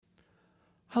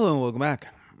Hello and welcome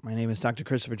back. My name is Dr.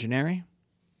 Christopher Gennari.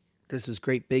 This is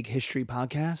Great Big History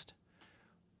Podcast.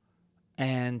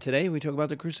 And today we talk about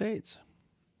the Crusades.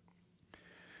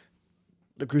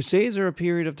 The Crusades are a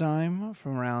period of time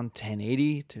from around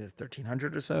 1080 to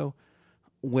 1300 or so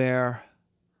where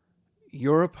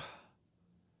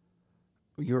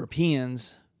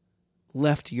Europeans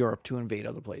left Europe to invade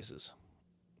other places,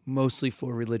 mostly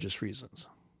for religious reasons.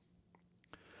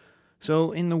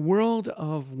 So in the world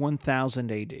of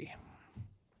 1000 AD,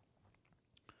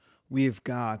 we've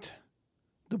got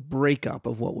the breakup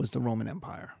of what was the Roman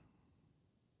Empire.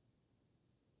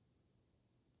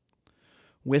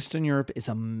 Western Europe is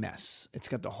a mess. It's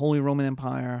got the Holy Roman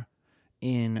Empire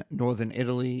in northern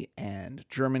Italy and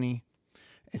Germany.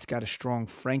 It's got a strong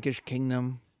Frankish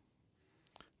kingdom.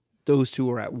 Those two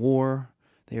are at war.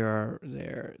 They're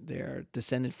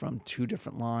descended from two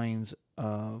different lines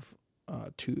of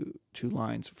two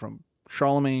lines from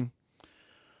Charlemagne.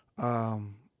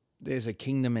 There's a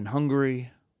kingdom in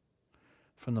Hungary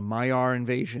from the Magyar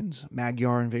invasions.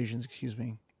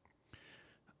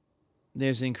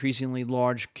 There's an increasingly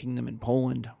large kingdom in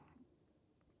Poland.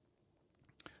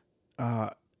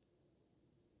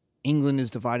 England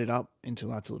is divided up into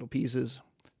lots of little pieces.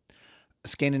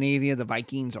 Scandinavia, the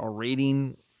Vikings are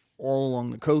raiding all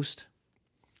along the coast.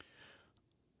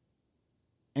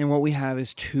 And what we have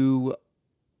is two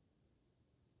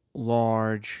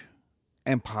large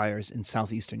empires in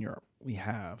southeastern Europe. We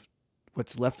have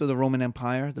what's left of the Roman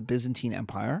Empire, the Byzantine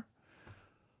Empire.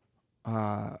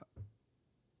 After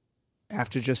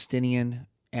Justinian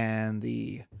and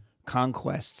the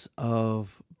conquests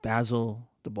of Basil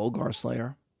the Bulgar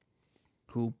Slayer,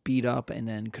 who beat up and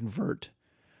then convert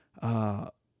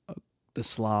the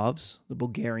Slavs, the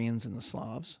Bulgarians and the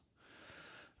Slavs.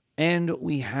 And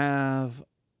we have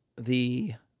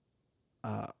the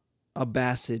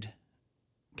Abbasid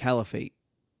Caliphate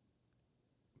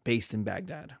based in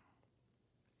Baghdad.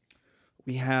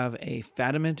 We have a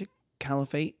Fatimid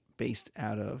Caliphate based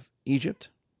out of Egypt.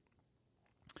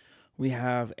 We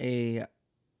have a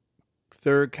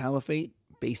third caliphate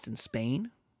based in Spain.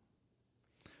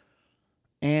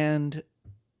 And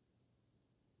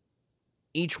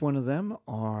each one of them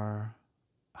are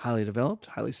highly developed,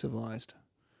 highly civilized,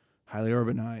 highly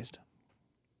urbanized.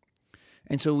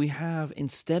 And so we have,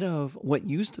 instead of what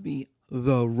used to be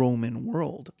the Roman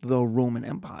world, the Roman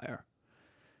Empire,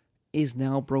 is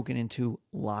now broken into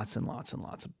lots and lots and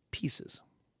lots of pieces.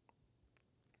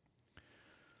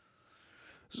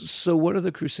 So what are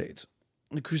the Crusades?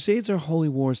 The Crusades are holy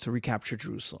wars to recapture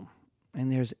Jerusalem.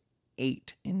 And there's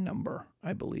 8 in number,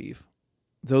 I believe.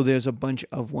 Though there's a bunch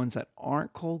of ones that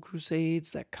aren't called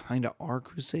Crusades, that kind of are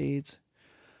Crusades.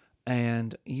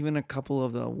 And even a couple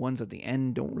of the ones at the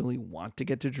end don't really want to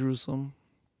get to Jerusalem.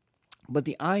 But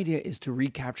the idea is to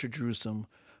recapture Jerusalem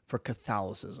for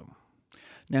Catholicism.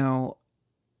 Now,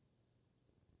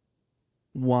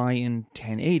 why in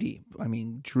 1080? I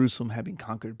mean, Jerusalem had been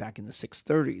conquered back in the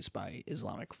 630s by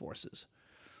Islamic forces,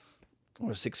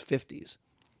 or 650s.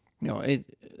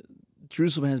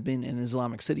 Jerusalem has been an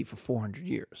Islamic city for 400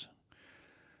 years.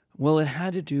 Well, it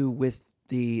had to do with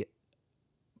the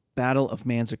Battle of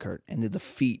Manzikert and the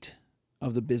defeat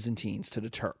of the Byzantines to the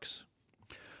Turks.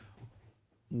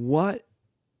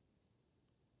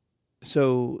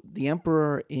 So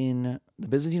the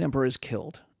Byzantine emperor is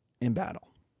killed in battle.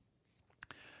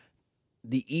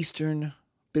 The Eastern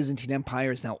Byzantine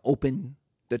Empire is now open.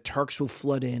 The Turks will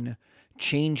flood in,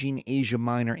 changing Asia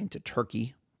Minor into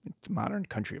Turkey, the modern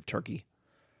country of Turkey.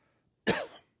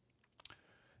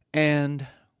 And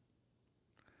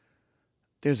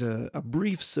there's a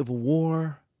brief civil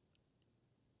war.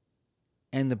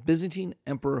 And the Byzantine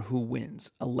emperor who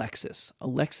wins, Alexis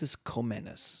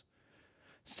Comnenus,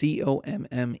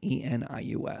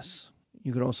 Commennius.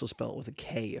 You could also spell it with a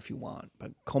K if you want,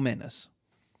 but Comnenus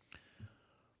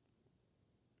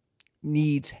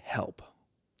needs help.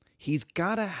 He's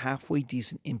got a halfway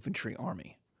decent infantry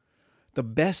army. The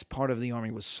best part of the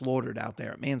army was slaughtered out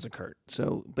there at Manzikert.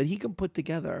 But he can put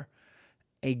together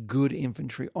a good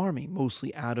infantry army,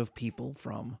 mostly out of people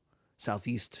from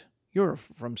Southeast Europe,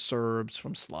 from Serbs,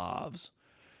 from Slavs,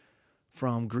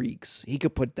 from Greeks. He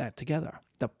could put that together.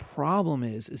 The problem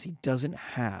is he doesn't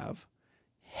have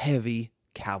heavy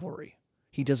cavalry.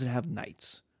 He doesn't have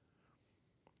knights.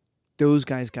 Those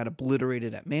guys got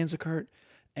obliterated at Manzikert,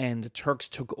 and the Turks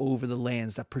took over the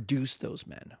lands that produced those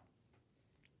men,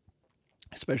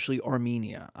 especially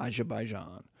Armenia,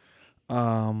 Azerbaijan,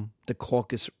 the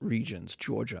Caucasus regions,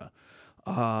 Georgia.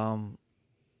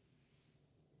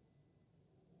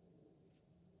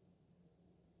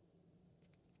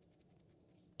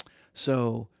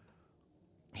 So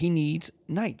he needs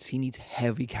knights. He needs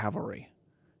heavy cavalry.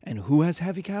 And who has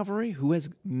heavy cavalry? Who has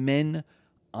men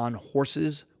on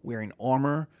horses wearing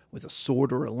armor with a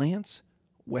sword or a lance?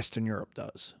 Western Europe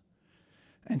does.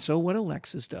 And so what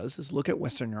Alexis does is look at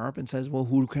Western Europe and says, well,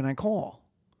 who can I call?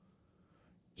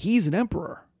 He's an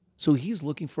emperor. So he's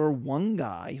looking for one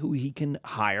guy who he can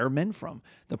hire men from.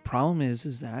 The problem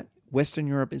is that Western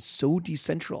Europe is so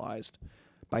decentralized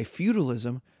by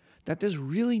feudalism that there's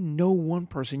really no one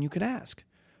person you could ask.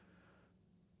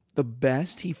 The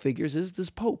best he figures is this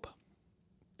Pope,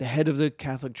 the head of the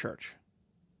Catholic Church,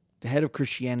 the head of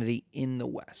Christianity in the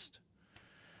West.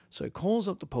 So he calls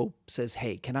up the Pope, says,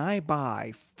 hey, can I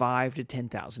buy 5,000 to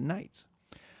 10,000 knights?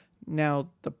 Now,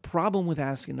 the problem with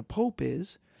asking the Pope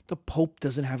is the Pope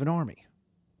doesn't have an army.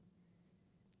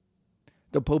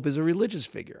 The Pope is a religious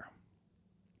figure.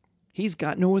 He's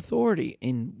got no authority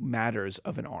in matters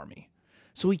of an army.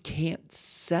 So he can't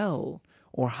sell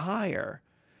or hire.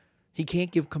 He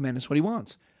can't give Komnenos what he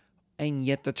wants. And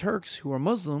yet the Turks, who are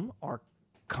Muslim, are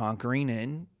conquering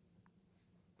in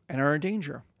and are in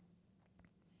danger.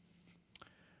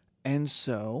 And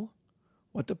so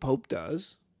what the Pope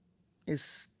does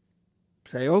is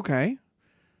say, okay,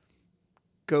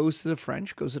 goes to the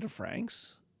French, goes to the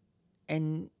Franks,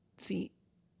 and see,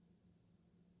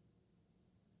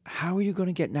 how are you going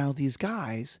to get now these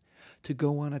guys to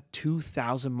go on a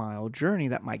 2,000-mile journey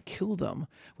that might kill them,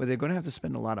 where they're going to have to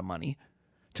spend a lot of money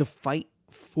to fight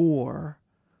for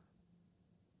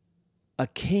a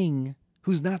king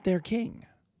who's not their king?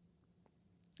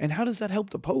 And how does that help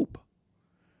the Pope?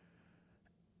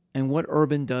 And what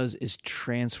Urban does is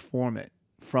transform it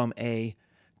from a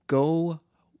go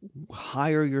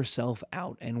hire yourself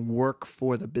out and work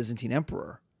for the Byzantine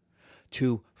emperor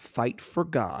to fight for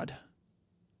God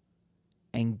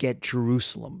and get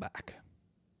Jerusalem back.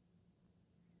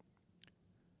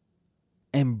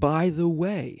 And by the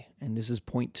way, and this is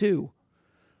point 2,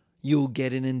 you'll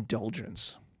get an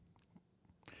indulgence.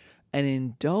 An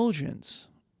indulgence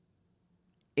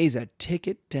is a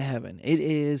ticket to heaven. It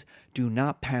is do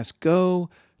not pass go,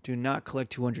 do not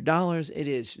collect $200. It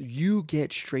is you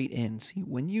get straight in. See,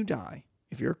 when you die,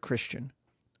 if you're a Christian,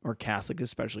 or Catholic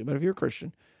especially, but if you're a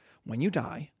Christian, when you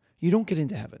die, you don't get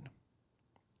into heaven.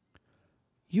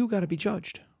 You got to be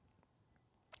judged.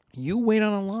 You wait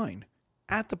on a line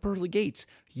at the pearly gates.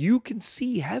 You can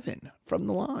see heaven from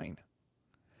the line.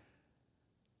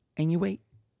 And you wait.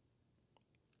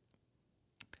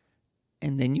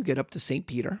 And then you get up to St.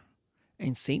 Peter,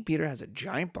 and St. Peter has a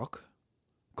giant book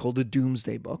called the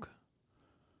Doomsday Book,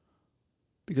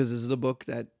 because this is the book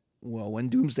that, well, when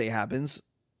Doomsday happens,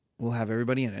 we'll have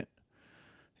everybody in it.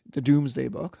 The Doomsday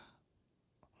Book.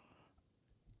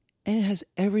 And it has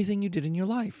everything you did in your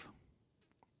life,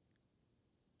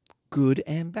 good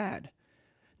and bad.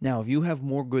 Now, if you have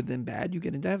more good than bad, you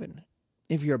get into heaven.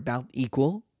 If you're about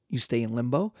equal, you stay in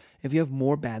limbo. If you have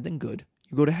more bad than good,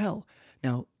 you go to hell.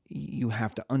 Now, you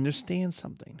have to understand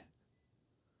something.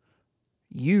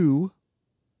 You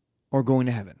are going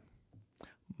to heaven.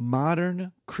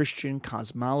 Modern Christian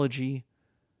cosmology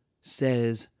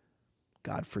says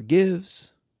God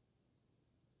forgives.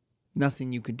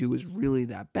 Nothing you can do is really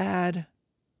that bad.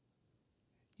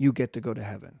 You get to go to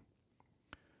heaven.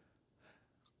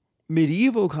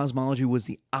 Medieval cosmology was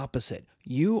the opposite.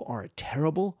 You are a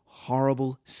terrible,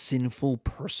 horrible, sinful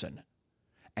person.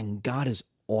 And God is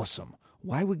awesome.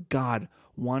 Why would God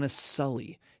want to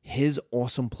sully his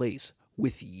awesome place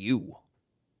with you?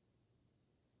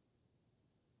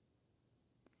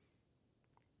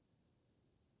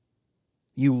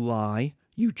 You lie,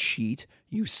 you cheat,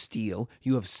 you steal,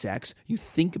 you have sex, you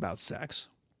think about sex,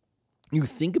 you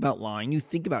think about lying, you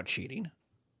think about cheating.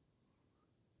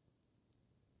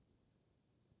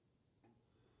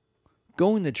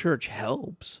 Going to church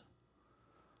helps.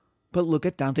 But look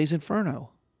at Dante's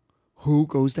Inferno. Who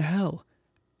goes to hell?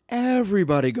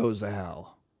 Everybody goes to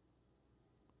hell.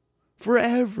 For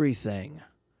everything.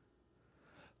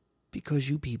 Because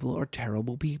you people are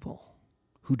terrible people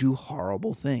who do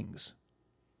horrible things.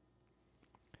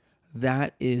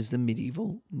 That is the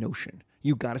medieval notion.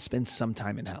 You got to spend some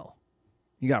time in hell.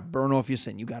 You got to burn off your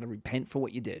sin. You got to repent for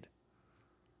what you did.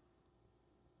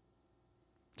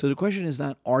 So the question is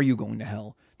not, are you going to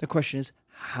hell? The question is,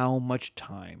 how much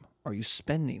time are you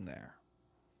spending there?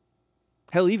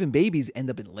 Hell, even babies end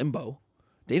up in limbo.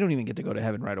 They don't even get to go to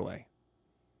heaven right away.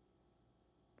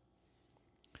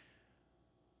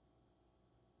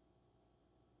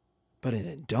 But an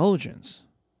indulgence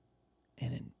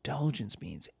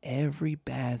means every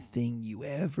bad thing you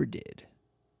ever did,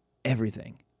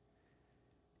 everything,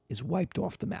 is wiped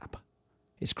off the map,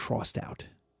 is crossed out.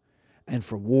 And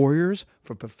for warriors,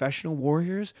 for professional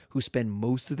warriors who spend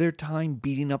most of their time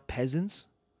beating up peasants,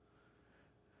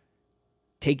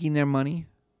 taking their money,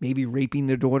 maybe raping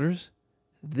their daughters,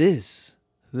 this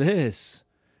is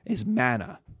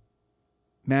manna.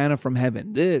 Manna from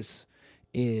heaven. This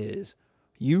is,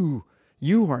 you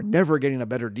are never getting a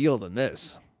better deal than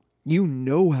this. You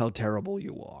know how terrible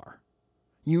you are.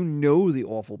 You know the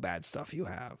awful bad stuff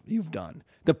you've done.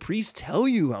 The priests tell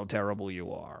you how terrible you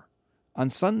are on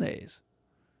Sundays.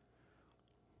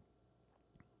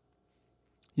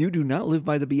 You do not live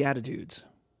by the Beatitudes.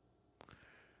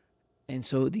 And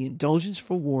so the indulgence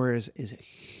for warriors is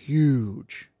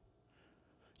huge.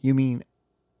 You mean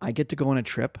I get to go on a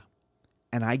trip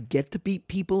and I get to beat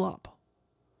people up.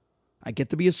 I get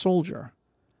to be a soldier.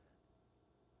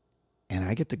 And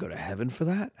I get to go to heaven for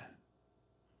that?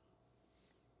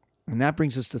 And that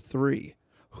brings us to 3.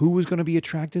 Who is going to be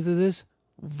attracted to this?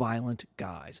 Violent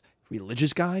guys.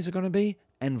 Religious guys are going to be,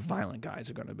 and violent guys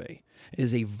are going to be. It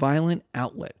is a violent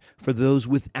outlet for those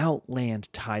without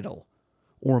land title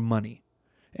or money.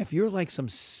 If you're like some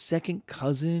second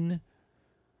cousin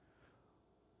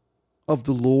of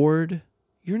the Lord,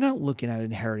 you're not looking at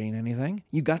inheriting anything.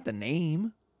 You got the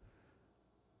name.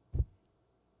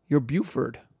 You're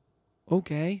Buford.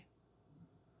 Okay.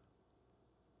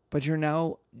 But you're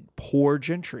now poor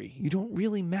gentry. You don't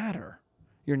really matter.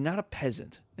 You're not a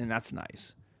peasant, and that's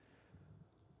nice.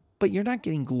 But you're not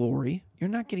getting glory. You're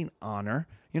not getting honor.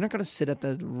 You're not going to sit at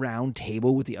the round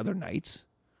table with the other knights.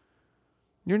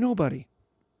 You're nobody.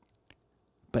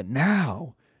 But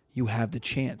now you have the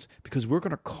chance, because we're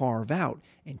going to carve out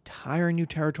entire new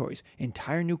territories,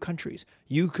 entire new countries.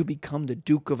 You could become the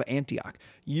Duke of Antioch.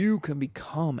 You can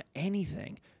become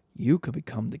anything. You could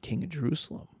become the King of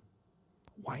Jerusalem.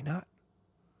 Why not?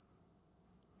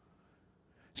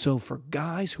 So for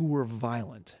guys who are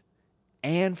violent,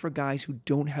 and for guys who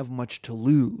don't have much to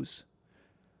lose,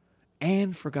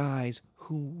 and for guys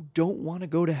who don't want to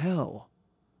go to hell,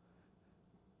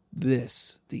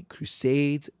 the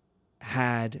Crusades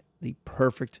had the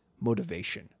perfect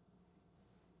motivation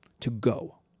to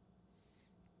go.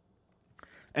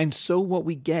 And so what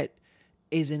we get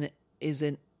is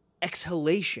an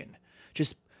exhalation.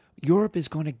 Just Europe is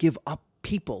going to give up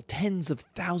people. Tens of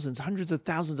thousands, hundreds of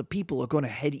thousands of people are going to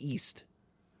head east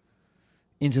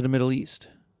into the Middle East.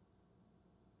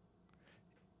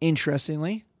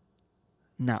 Interestingly,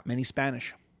 not many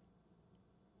Spanish.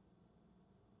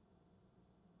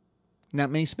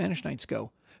 Not many Spanish knights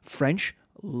go. French,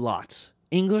 lots.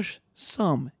 English,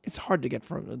 some. It's hard to get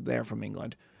from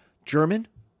England. German,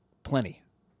 plenty.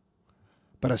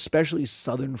 But especially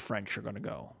Southern French are going to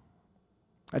go.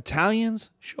 Italians,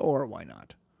 sure, why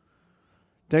not?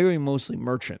 They're going to be mostly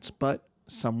merchants, but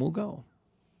some will go.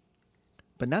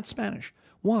 But not Spanish.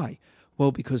 Why?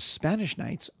 Well, because Spanish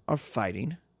knights are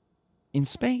fighting in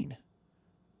Spain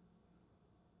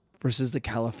versus the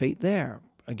caliphate there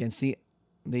against the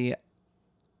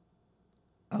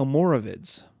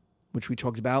Almoravids, which we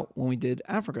talked about when we did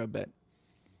Africa a bit.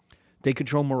 They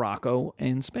control Morocco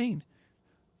and Spain,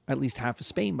 at least half of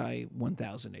Spain by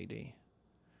 1000 AD.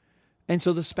 And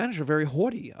so the Spanish are very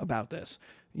haughty about this.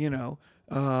 You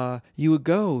would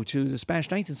go to the Spanish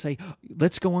knights and say,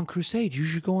 let's go on crusade. You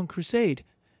should go on crusade.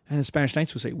 And the Spanish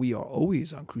knights would say, we are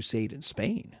always on crusade in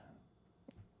Spain.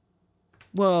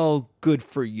 Well, good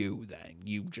for you then.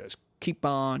 You just keep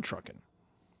on trucking.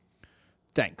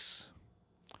 Thanks.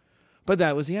 But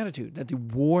that was the attitude, that the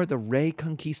war, the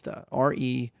Reconquista,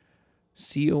 Reconquista,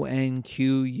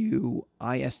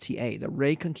 the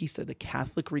Reconquista, the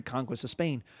Catholic reconquest of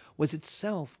Spain, was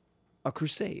itself a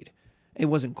crusade. It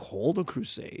wasn't called a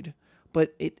crusade,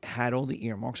 but it had all the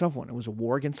earmarks of one. It was a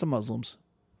war against the Muslims.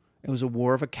 It was a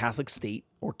war of a Catholic state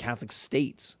or Catholic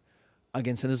states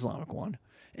against an Islamic one.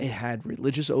 It had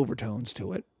religious overtones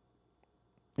to it.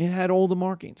 It had all the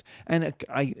markings. And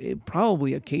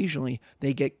probably occasionally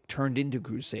they get turned into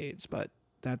crusades, but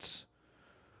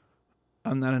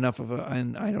I'm not enough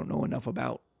and I don't know enough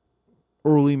about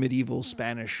early medieval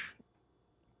Spanish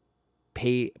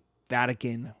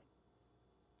Vatican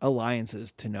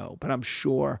alliances to know. But I'm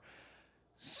sure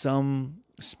some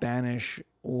Spanish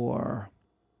or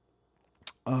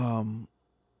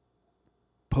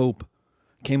Pope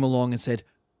came along and said,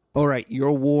 all right,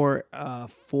 your war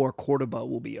for Cordoba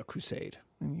will be a crusade.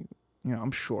 And,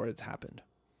 I'm sure it's happened.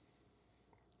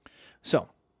 So,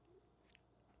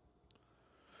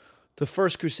 the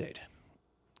First Crusade.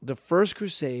 The First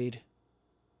Crusade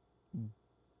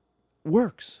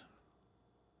works.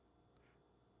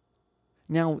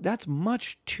 Now, that's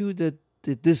much to the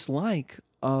dislike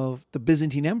of the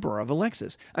Byzantine Emperor, of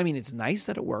Alexis. I mean, it's nice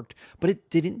that it worked, but it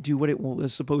didn't do what it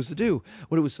was supposed to do.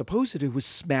 What it was supposed to do was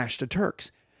smash the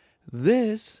Turks.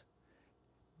 This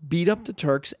beat up the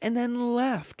Turks and then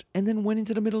left and then went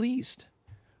into the Middle East.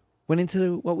 Went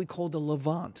into what we call the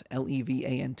Levant,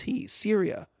 Levant,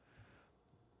 Syria,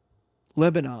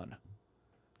 Lebanon,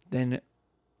 then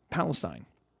Palestine.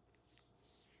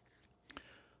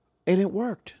 And it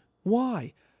worked.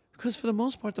 Why? Because for the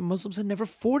most part, the Muslims had never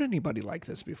fought anybody like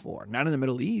this before. Not in the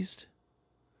Middle East.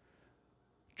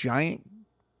 Giant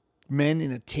men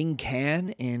in a tin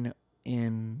can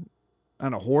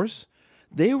on a horse.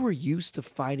 They were used to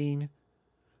fighting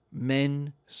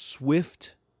men,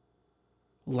 swift,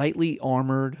 lightly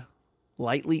armored,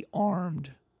 lightly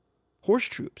armed horse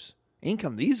troops. In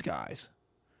come these guys.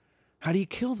 How do you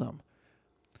kill them?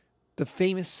 The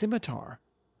famous scimitar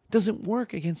doesn't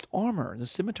work against armor. The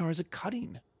scimitar is a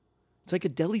cutting. It's like a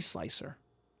deli slicer.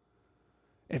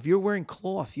 If you're wearing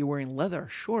cloth, you're wearing leather,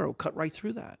 sure, it'll cut right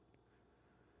through that.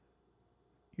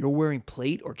 You're wearing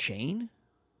plate or chain,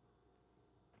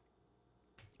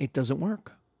 it doesn't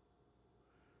work.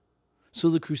 So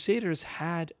the Crusaders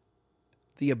had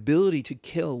the ability to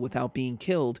kill without being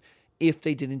killed if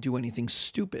they didn't do anything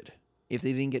stupid, if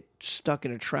they didn't get stuck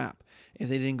in a trap, if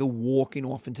they didn't go walking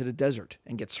off into the desert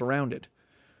and get surrounded.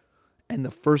 And the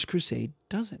First Crusade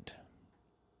doesn't.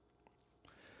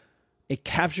 It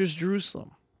captures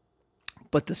Jerusalem,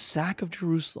 but the sack of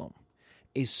Jerusalem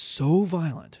is so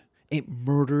violent, it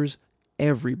murders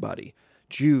everybody.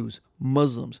 Jews,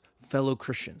 Muslims, fellow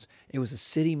Christians. It was a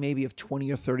city maybe of 20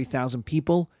 or 30,000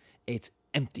 people. It's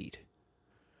emptied.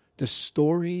 The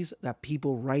stories that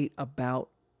people write about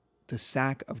the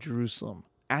sack of Jerusalem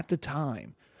at the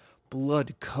time,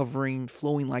 blood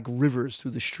flowing like rivers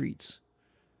through the streets,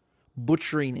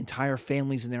 butchering entire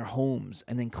families in their homes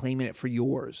and then claiming it for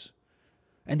yours,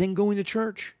 and then going to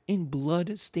church in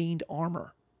blood-stained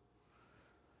armor.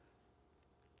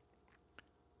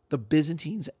 The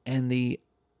Byzantines and the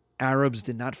Arabs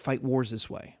did not fight wars this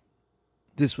way.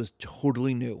 This was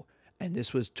totally new, and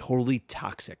this was totally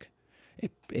toxic.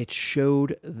 It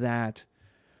showed that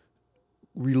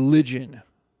religion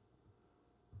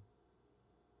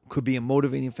could be a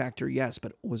motivating factor, yes,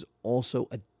 but it was also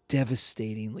a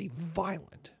devastatingly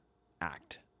violent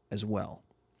act as well.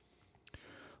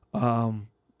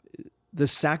 The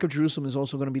sack of Jerusalem is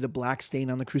also going to be the black stain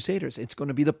on the Crusaders. It's going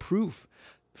to be the proof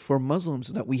for Muslims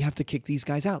that we have to kick these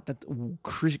guys out, that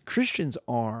Christians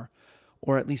are,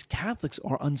 or at least Catholics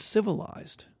are,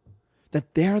 uncivilized,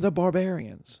 that they're the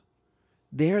barbarians.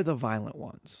 They're the violent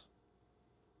ones.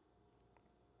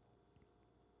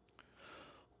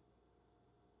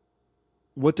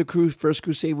 What the First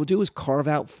Crusade will do is carve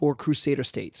out 4 Crusader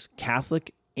states,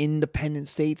 Catholic, independent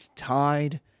states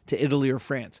tied to Italy or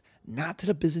France, not to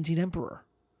the Byzantine Emperor.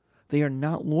 They are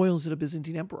not loyal to the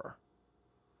Byzantine Emperor.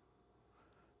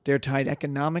 They're tied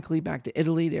economically back to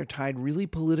Italy. They're tied really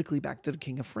politically back to the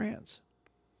King of France.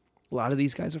 A lot of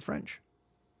these guys are French.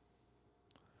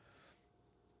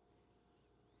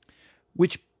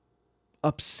 Which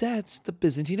upsets the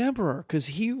Byzantine Emperor because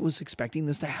he was expecting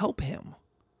this to help him.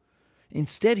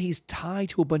 Instead, he's tied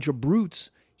to a bunch of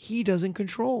brutes he doesn't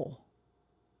control.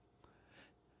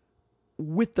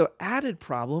 With the added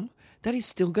problem that he's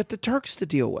still got the Turks to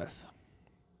deal with.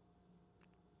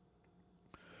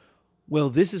 Well,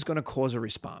 this is going to cause a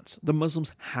response. The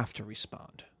Muslims have to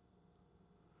respond.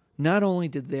 Not only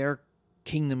did their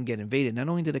kingdom get invaded, not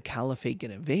only did a caliphate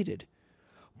get invaded,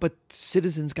 but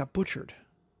citizens got butchered.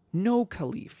 No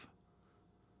caliph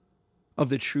of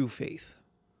the true faith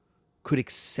could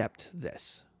accept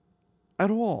this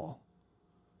at all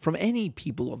from any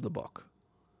people of the book.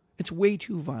 It's way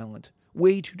too violent,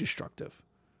 way too destructive.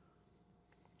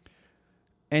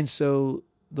 And so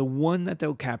the one that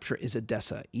they'll capture is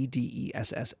Edessa,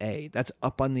 Edessa. That's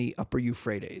up on the upper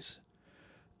Euphrates.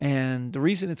 And the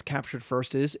reason it's captured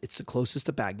first is it's the closest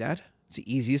to Baghdad. It's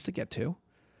the easiest to get to.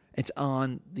 It's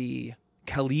on the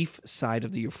Caliph side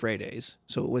of the Euphrates.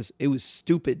 So it was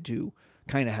stupid to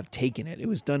kind of have taken it. It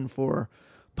was done for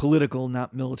political,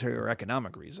 not military or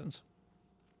economic reasons.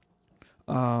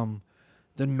 The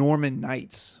Norman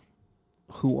Knights,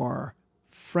 who are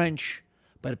French,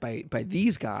 but by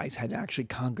these guys had actually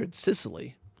conquered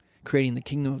Sicily, creating the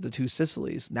kingdom of the two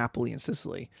Sicilies, Napoli and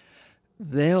Sicily.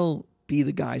 They'll be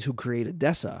the guys who create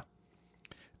Edessa.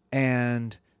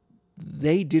 And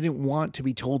they didn't want to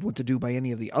be told what to do by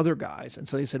any of the other guys. And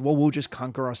so they said, well, we'll just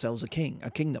conquer ourselves a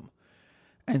kingdom.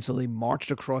 And so they marched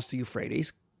across the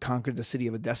Euphrates, conquered the city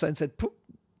of Edessa, and said, poof,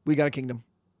 we got a kingdom.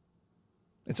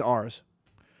 It's ours.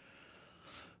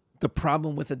 The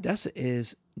problem with Edessa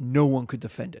is no one could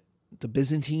defend it. The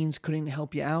Byzantines couldn't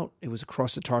help you out. It was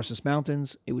across the Tarsus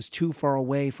Mountains. It was too far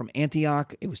away from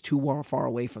Antioch. It was too far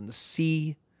away from the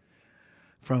sea,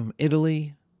 from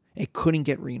Italy. It couldn't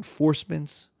get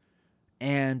reinforcements.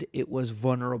 And it was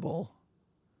vulnerable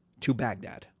to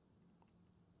Baghdad.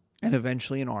 And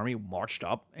eventually an army marched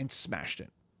up and smashed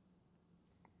it.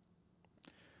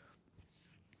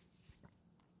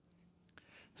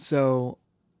 So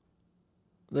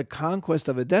the conquest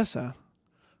of Edessa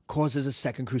causes a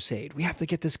second crusade. We have to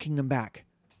get this kingdom back.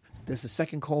 There's a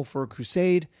second call for a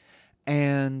crusade,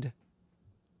 and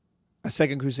a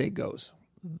second crusade goes.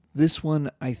 This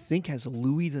one, I think, has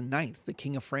Louis IX, the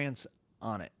King of France,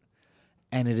 on it.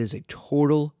 And it is a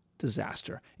total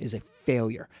disaster. It is a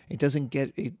failure. It doesn't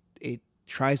get it. It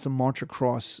tries to march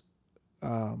across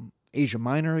Asia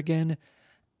Minor again,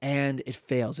 and it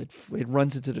fails. It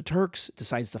runs into the Turks,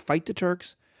 decides to fight the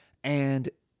Turks, and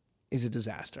is a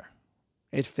disaster.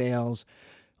 It fails.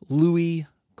 Louis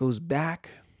goes back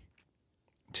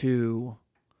to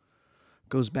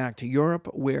Europe,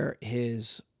 where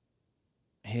his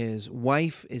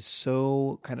wife is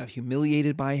so kind of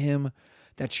humiliated by him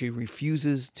that she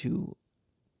refuses to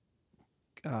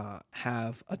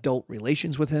have adult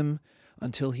relations with him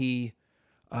until he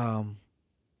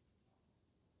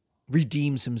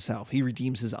redeems himself. He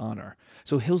redeems his honor.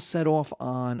 So he'll set off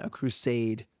on a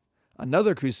crusade,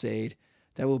 another crusade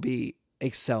that will be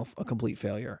itself a complete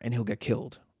failure, and he'll get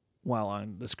killed while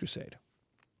on this crusade.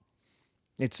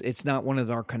 It's not one of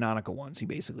our canonical ones. He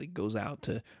basically goes out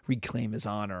to reclaim his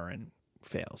honor and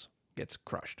fails, gets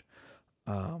crushed.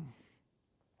 So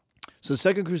the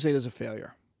Second Crusade is a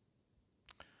failure.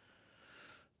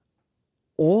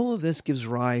 All of this gives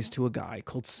rise to a guy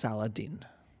called Saladin.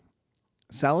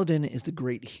 Saladin is the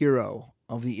great hero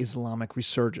of the Islamic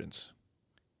resurgence.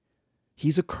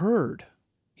 He's a Kurd.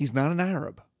 He's not an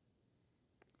Arab.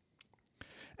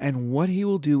 And what he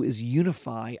will do is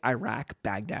unify Iraq,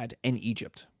 Baghdad, and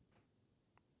Egypt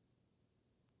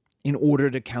in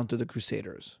order to counter the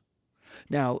Crusaders.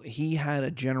 Now, he had a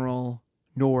general,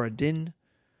 Nur ad-Din,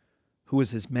 who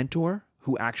was his mentor,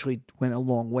 who actually went a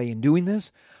long way in doing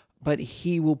this, but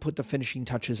he will put the finishing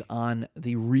touches on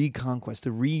the reconquest, the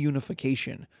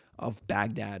reunification of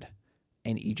Baghdad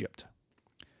and Egypt.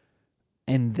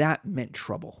 And that meant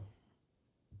trouble.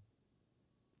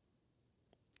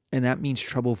 And that means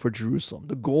trouble for Jerusalem.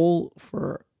 The goal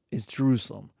is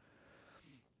Jerusalem.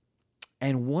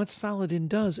 And what Saladin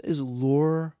does is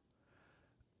lure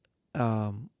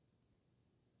a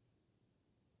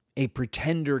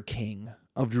pretender king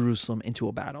of Jerusalem into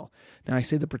a battle. Now, I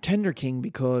say the pretender king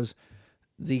because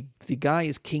the guy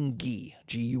is King Guy,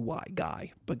 G-U-Y,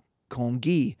 Guy, but call him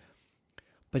Guy.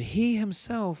 But he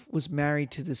himself was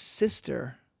married to the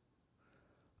sister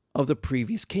of the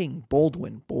previous king,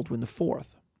 Baldwin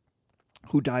IV,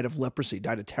 who died of leprosy,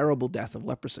 died a terrible death of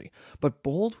leprosy. But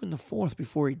Baldwin IV,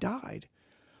 before he died,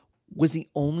 was the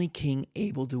only king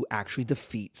able to actually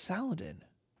defeat Saladin.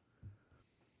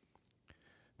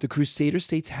 The Crusader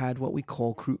states had what we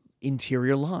call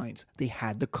interior lines. They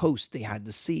had the coast. They had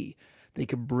the sea. They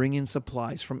could bring in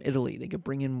supplies from Italy. They could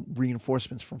bring in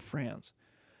reinforcements from France.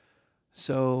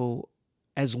 So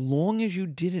as long as you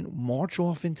didn't march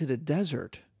off into the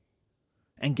desert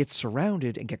and get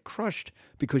surrounded and get crushed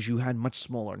because you had much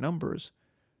smaller numbers,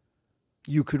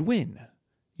 you could win.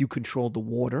 You controlled the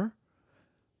water.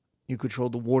 You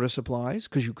controlled the water supplies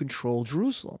because you controlled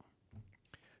Jerusalem.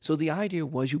 So the idea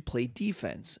was you played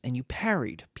defense and you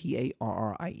parried,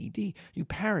 P-A-R-R-I-E-D. You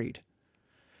parried.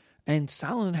 And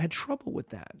Saladin had trouble with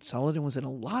that. Saladin was in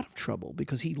a lot of trouble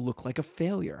because he looked like a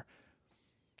failure.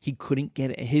 He couldn't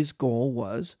get it. His goal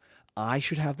was, I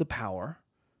should have the power.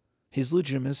 His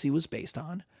legitimacy was based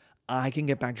on, I can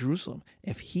get back Jerusalem.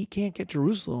 If he can't get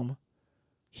Jerusalem,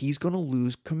 he's going to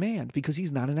lose command because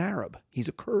he's not an Arab. He's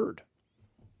a Kurd.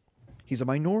 He's a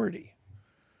minority.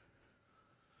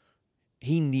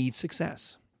 He needs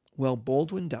success. Well,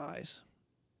 Baldwin dies.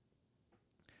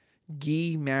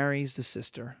 Guy marries the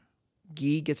sister.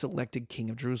 Guy gets elected king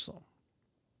of Jerusalem.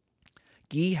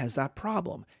 Guy has that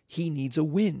problem. He needs a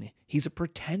win. He's a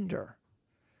pretender.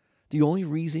 The only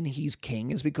reason he's king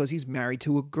is because he's married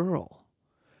to a girl.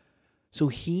 So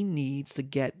he needs to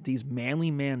get these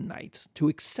manly man knights to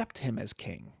accept him as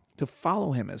king, to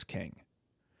follow him as king.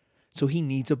 So he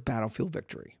needs a battlefield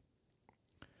victory.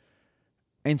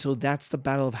 And so that's the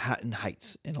Battle of Hattin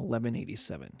Heights in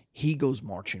 1187. He goes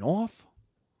marching off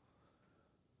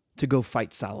to go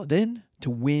fight Saladin,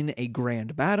 to win a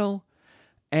grand battle.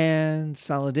 And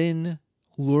Saladin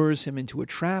lures him into a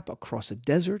trap across a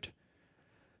desert.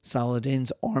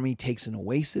 Saladin's army takes an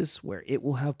oasis where it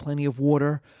will have plenty of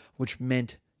water, which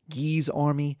meant Guy's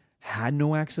army had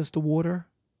no access to water.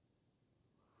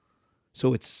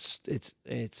 So it's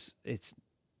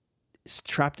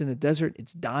trapped in the desert.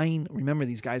 It's dying. Remember,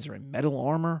 these guys are in metal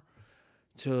armor,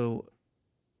 so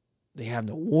they have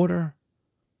no water.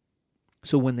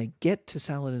 So when they get to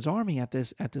Saladin's army at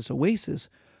this oasis,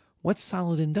 what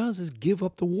Saladin does is give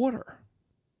up the water,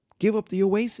 give up the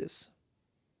oasis.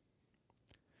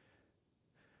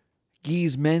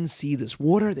 Guy's men see this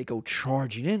water. They go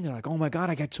charging in. They're like, oh my God,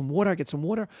 I get some water.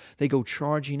 They go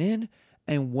charging in.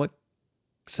 And what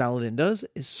Saladin does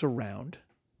is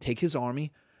take his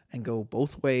army and go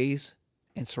both ways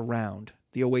and surround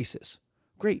the oasis.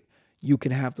 Great. You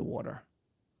can have the water.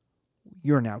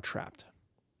 You're now trapped.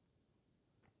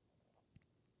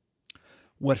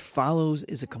 What follows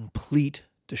is a complete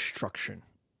destruction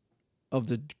of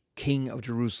the king of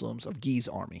Jerusalem's, of Guy's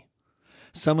army.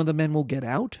 Some of the men will get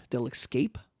out. They'll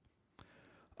escape.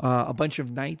 A bunch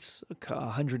of knights,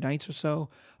 100 knights or so,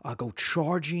 go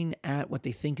charging at what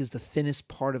they think is the thinnest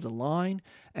part of the line.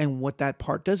 And what that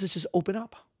part does is just open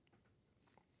up.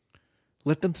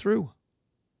 Let them through.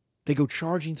 They go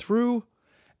charging through,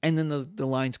 and then the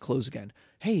lines close again.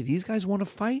 Hey, these guys want to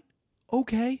fight?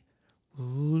 Okay.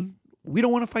 We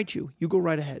don't want to fight you. You go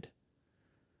right ahead.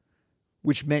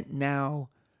 Which meant now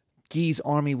Guy's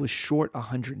army was short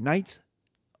 100 knights.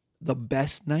 The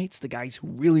best knights, the guys who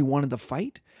really wanted to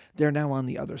fight, they're now on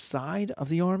the other side of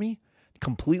the army,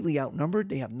 completely outnumbered.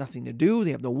 They have nothing to do.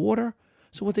 They have no water.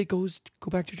 So what they go is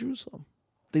go back to Jerusalem.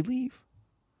 They leave.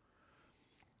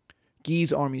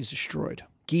 Guy's army is destroyed.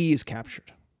 Guy is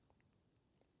captured.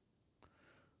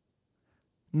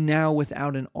 Now,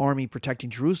 without an army protecting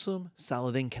Jerusalem,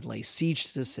 Saladin can lay siege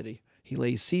to the city. He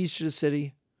lays siege to the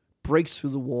city, breaks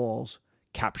through the walls,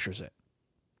 captures it.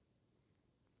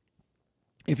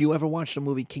 If you ever watched the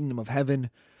movie Kingdom of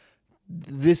Heaven,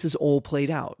 this is all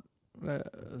played out.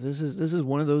 This is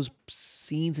one of those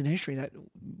scenes in history that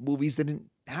movies didn't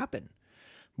happen.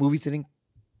 Movies didn't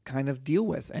kind of deal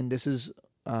with. And this is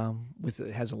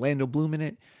it has Orlando Bloom in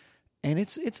it. And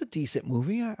it's a decent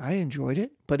movie. I enjoyed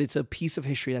it, but it's a piece of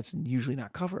history that's usually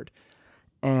not covered.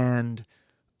 And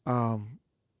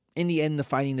in the end, the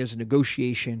fighting, there's a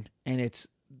negotiation, and it's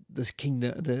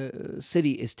the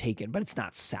city is taken, but it's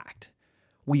not sacked.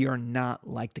 We are not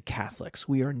like the Catholics.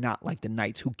 We are not like the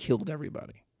knights who killed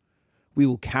everybody. We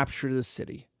will capture the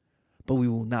city, but we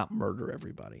will not murder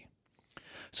everybody.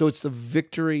 So it's the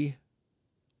victory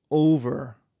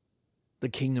over the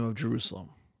kingdom of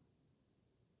Jerusalem.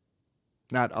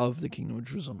 Not of the kingdom of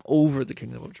Jerusalem, over the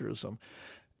kingdom of Jerusalem.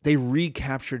 They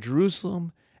recapture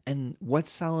Jerusalem, and what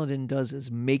Saladin does is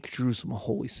make Jerusalem a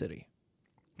holy city.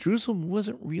 Jerusalem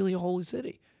wasn't really a holy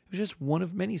city. It was just one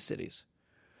of many cities.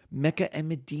 Mecca and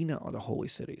Medina are the holy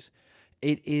cities.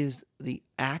 It is the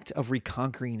act of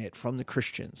reconquering it from the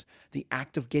Christians, the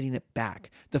act of getting it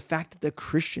back, the fact that the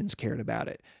Christians cared about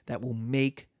it, that will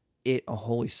make it a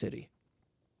holy city.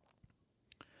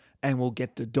 And we'll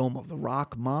get the Dome of the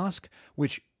Rock Mosque,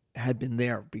 which had been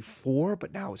there before,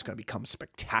 but now it's going to become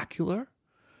spectacular.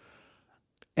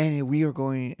 And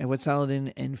what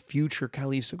Saladin and future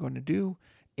caliphs are going to do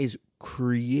is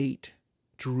create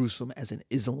Jerusalem as an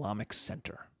Islamic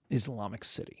center, Islamic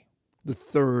city, the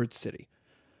third city.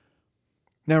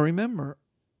 Now remember,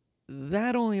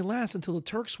 that only lasts until the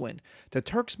Turks win. The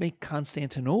Turks make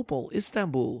Constantinople,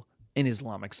 Istanbul, an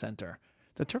Islamic center.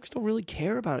 The Turks don't really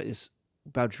care about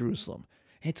Jerusalem.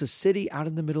 It's a city out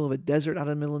in the middle of a desert, out in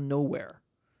the middle of nowhere.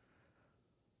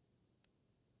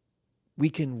 We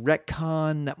can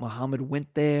retcon that Muhammad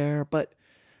went there, but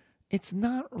it's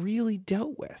not really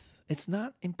dealt with. It's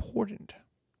not important.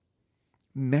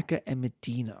 Mecca and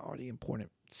Medina are the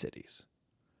important cities.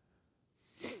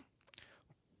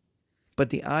 But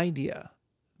the idea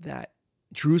that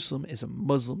Jerusalem is a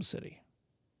Muslim city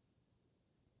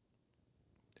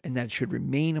and that it should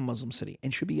remain a Muslim city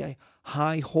and should be a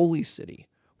high holy city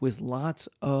with lots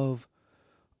of,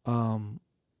 that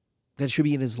it should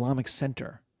be an Islamic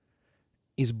center,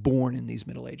 is born in these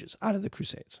Middle Ages, out of the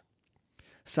Crusades.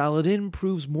 Saladin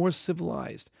proves more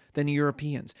civilized than the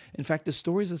Europeans. In fact, the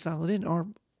stories of Saladin are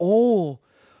all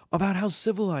about how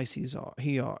civilized he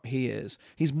is.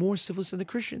 He's more civilized than the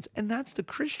Christians, and that's the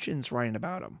Christians writing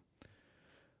about him.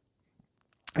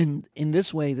 And in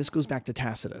this way, this goes back to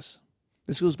Tacitus.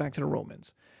 This goes back to the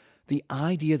Romans. The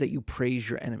idea that you praise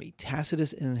your enemy.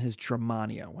 Tacitus in his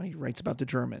Germania, when he writes about the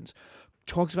Germans,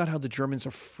 talks about how the Germans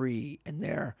are free and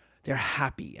they're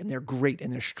happy and they're great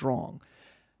and they're strong,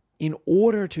 in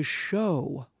order to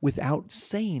show, without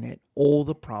saying it, all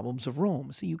the problems of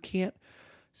Rome. So you can't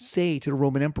say to the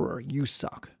Roman emperor, you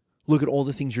suck. Look at all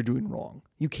the things you're doing wrong.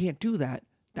 You can't do that.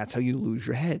 That's how you lose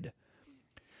your head.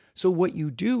 So what you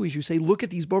do is you say, look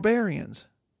at these barbarians.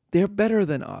 They're better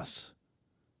than us.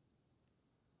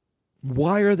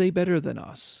 Why are they better than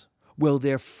us? Well,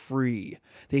 they're free.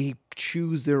 They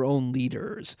choose their own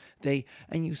leaders.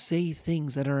 And you say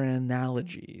things that are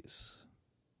analogies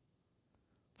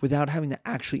without having to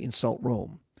actually insult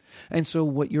Rome. And so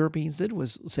what Europeans did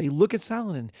was say, look at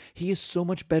Saladin. He is so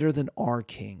much better than our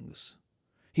kings.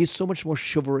 He is so much more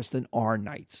chivalrous than our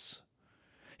knights.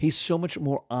 He's so much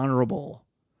more honorable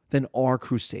than our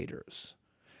crusaders,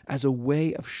 as a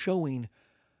way of showing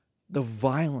the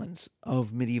violence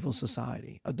of medieval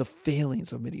society, of the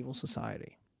failings of medieval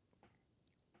society.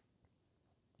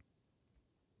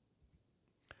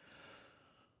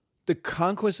 The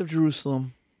conquest of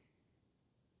Jerusalem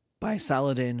by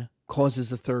Saladin causes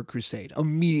the Third Crusade.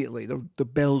 Immediately, the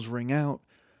bells ring out.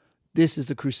 This is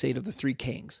the Crusade of the Three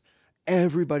Kings.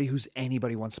 Everybody who's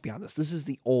anybody wants to be on this. This is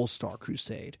the all-star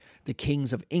crusade. The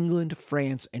kings of England,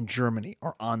 France, and Germany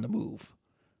are on the move.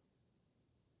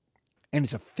 And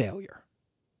it's a failure.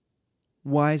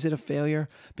 Why is it a failure?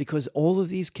 Because all of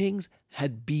these kings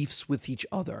had beefs with each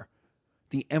other.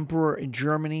 The emperor in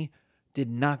Germany did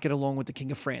not get along with the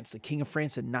king of France. The king of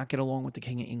France did not get along with the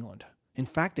king of England. In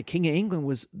fact, the king of England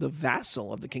was the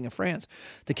vassal of the king of France.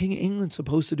 The king of England's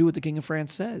supposed to do what the king of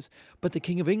France says. But the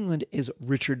king of England is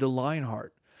Richard the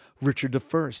Lionheart, Richard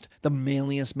I, the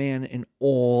manliest man in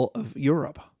all of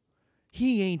Europe.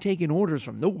 He ain't taking orders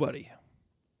from nobody.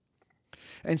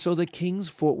 And so the kings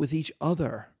fought with each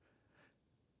other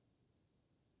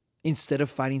instead of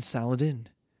fighting Saladin.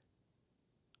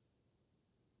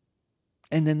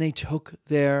 And then they took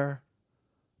their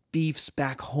beefs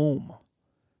back home.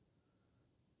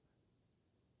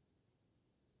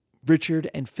 Richard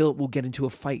and Philip will get into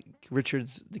a fight.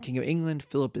 Richard's the king of England.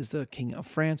 Philip is the king of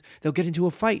France. They'll get into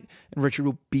a fight, and Richard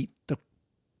will beat the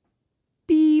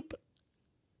beep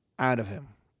out of him.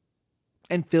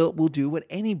 And Philip will do what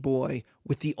any boy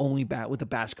with the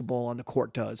basketball on the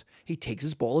court does. He takes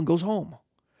his ball and goes home.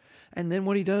 And then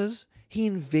what he does, he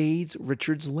invades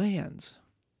Richard's lands.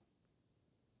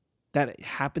 That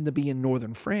happened to be in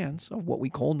northern France, of what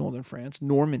we call northern France,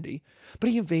 Normandy.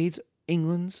 But he invades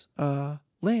England's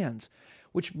lands,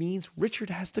 which means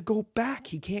Richard has to go back.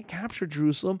 He can't capture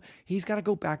Jerusalem. He's got to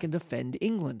go back and defend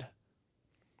England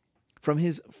from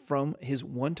his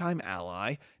one-time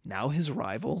ally, now his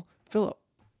rival, Philip.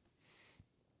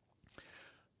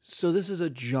 So this is a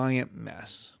giant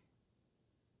mess.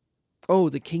 Oh,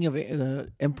 the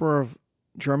emperor of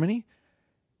Germany,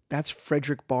 that's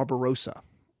Frederick Barbarossa,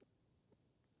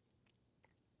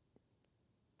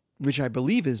 which I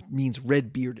believe means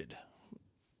red-bearded.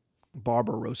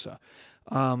 Barbarossa.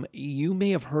 You may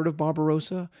have heard of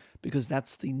Barbarossa because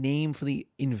that's the name for the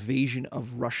invasion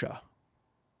of Russia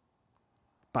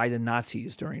by the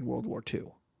Nazis during World War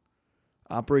II.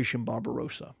 Operation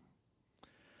Barbarossa.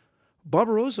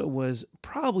 Barbarossa was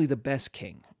probably the best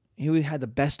king. He had the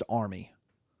best army.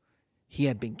 He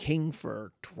had been king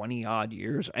for 20-odd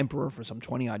years, emperor for some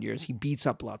 20-odd years. He beats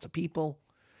up lots of people.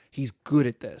 He's good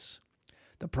at this.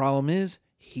 The problem is,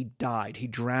 he died. He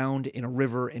drowned in a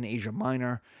river in Asia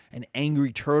Minor. An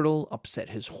angry turtle upset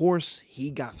his horse.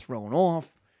 He got thrown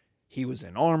off. He was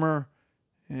in armor.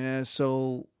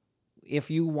 So if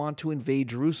you want to invade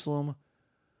Jerusalem,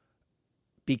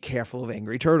 be careful of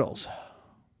angry turtles.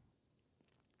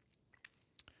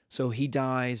 So he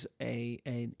dies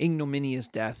an ignominious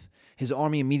death. His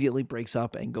army immediately breaks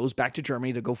up and goes back to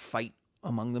Germany to go fight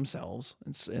among themselves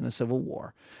in a civil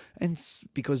war. And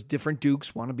because different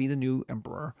dukes want to be the new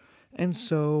emperor. And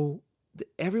so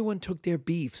everyone took their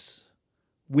beefs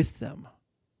with them.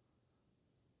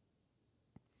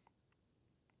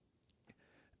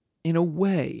 In a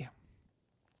way,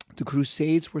 the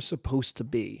Crusades were supposed to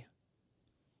be.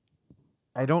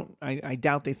 I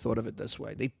doubt they thought of it this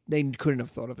way. They couldn't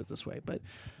have thought of it this way, but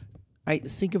I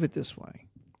think of it this way.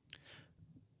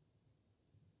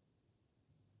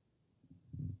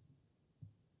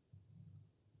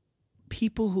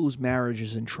 People whose marriage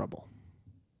is in trouble.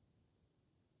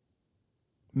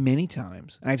 Many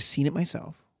times, and I've seen it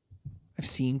myself. I've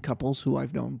seen couples who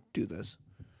I've known do this.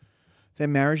 Their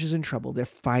marriage is in trouble. They're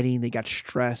fighting. They got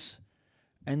stress.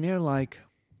 And they're like,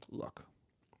 look,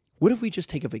 what if we just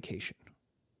take a vacation?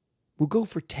 We'll go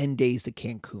for 10 days to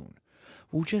Cancun.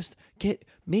 We'll just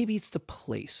maybe it's the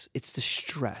place. It's the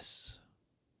stress.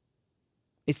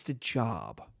 It's the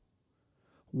job.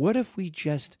 What if we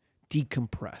just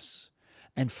decompress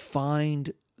and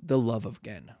find the love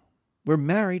again? We're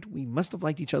married. We must have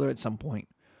liked each other at some point.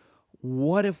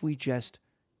 What if we just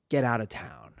get out of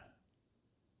town?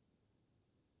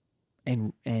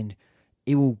 And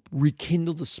it will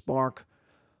rekindle the spark.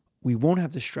 We won't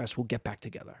have the stress. We'll get back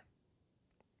together.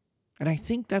 And I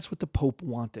think that's what the Pope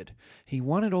wanted. He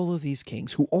wanted all of these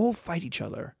kings who all fight each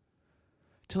other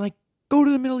to like, go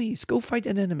to the Middle East, go fight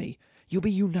an enemy. You'll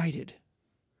be united.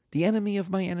 The enemy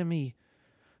of my enemy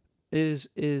is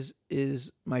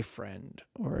my friend,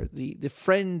 or the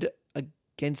friend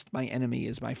against my enemy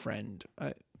is my friend.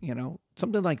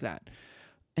 Something like that.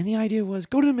 And the idea was,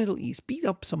 go to the Middle East, beat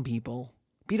up some people,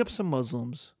 beat up some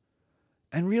Muslims,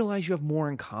 and realize you have more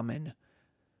in common.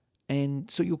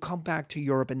 And so you'll come back to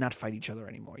Europe and not fight each other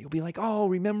anymore. You'll be like, oh,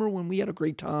 remember when we had a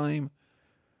great time?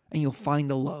 And you'll find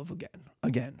the love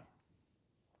again.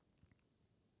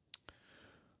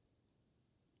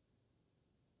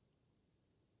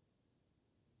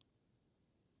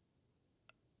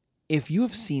 If you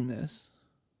have seen this,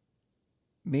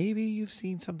 maybe you've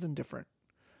seen something different.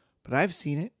 But I've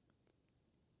seen it,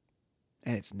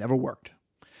 and it's never worked.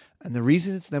 And the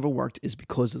reason it's never worked is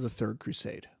because of the Third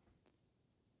Crusade.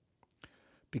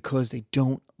 Because they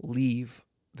don't leave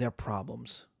their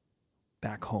problems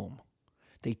back home.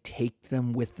 They take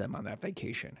them with them on that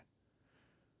vacation.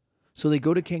 So they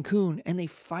go to Cancun and they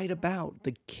fight about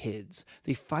the kids.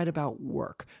 They fight about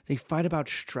work. They fight about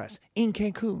stress in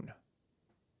Cancun.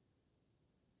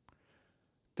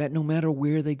 That no matter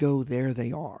where they go, there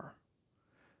they are.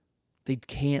 They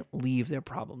can't leave their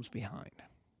problems behind.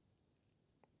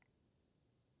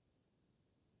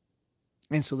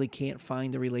 And so they can't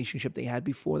find the relationship they had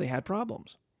before they had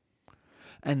problems.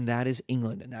 And that is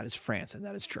England, and that is France, and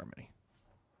that is Germany.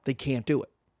 They can't do it.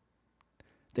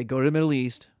 They go to the Middle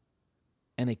East,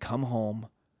 and they come home,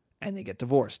 and they get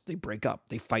divorced. They break up.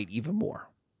 They fight even more.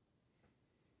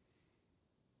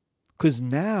 Because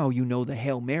now you know the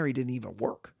Hail Mary didn't even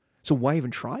work. So why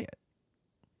even try it?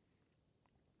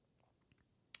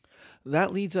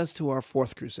 That leads us to our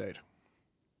Fourth Crusade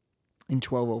in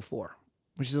 1204.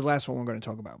 Which is the last one we're going to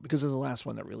talk about, because it's the last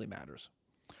one that really matters.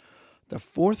 The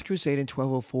Fourth Crusade in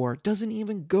 1204 doesn't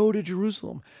even go to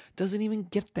Jerusalem, doesn't even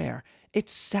get there. It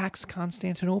sacks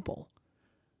Constantinople.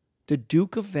 The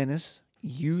Duke of Venice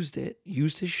used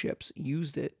his ships,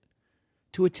 used it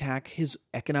to attack his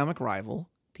economic rival,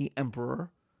 the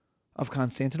Emperor of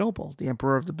Constantinople, the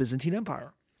Emperor of the Byzantine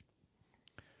Empire.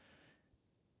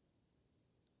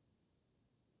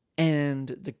 And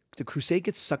the crusade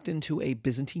gets sucked into a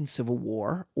Byzantine civil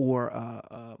war, or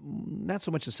not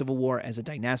so much a civil war as a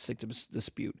dynastic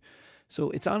dispute. So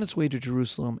it's on its way to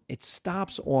Jerusalem. It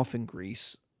stops off in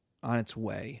Greece on its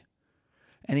way.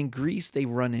 And in Greece,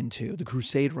 the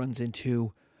crusade runs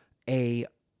into a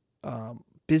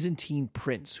Byzantine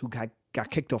prince who got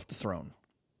kicked off the throne.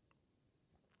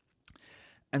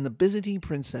 And the Byzantine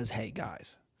prince says, hey,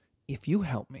 guys, if you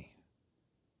help me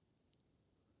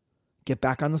get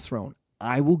back on the throne,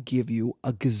 I will give you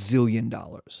 $1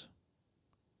 gazillion.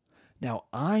 Now,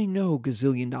 I know $1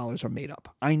 gazillion are made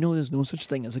up. I know there's no such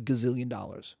thing as $1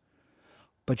 gazillion.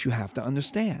 But you have to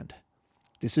understand,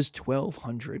 this is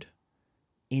 1200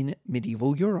 in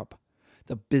medieval Europe.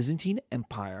 The Byzantine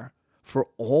Empire, for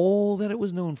all that it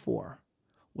was known for,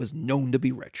 was known to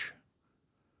be rich.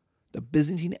 The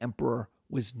Byzantine emperor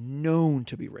was known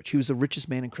to be rich. He was the richest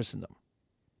man in Christendom.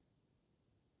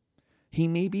 He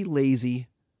may be lazy.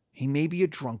 He may be a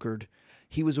drunkard.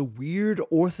 He was a weird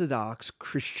Orthodox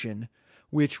Christian,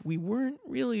 which we weren't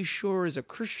really sure is a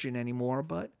Christian anymore,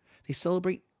 but they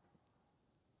celebrate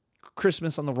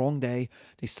Christmas on the wrong day.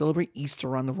 They celebrate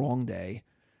Easter on the wrong day.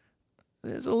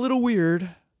 It's a little weird,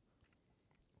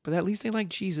 but at least they like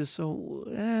Jesus, so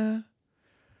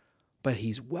But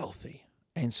he's wealthy.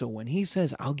 And so when he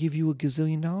says, I'll give you $1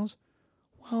 gazillion,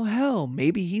 well, hell,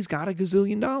 maybe he's got $1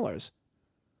 gazillion.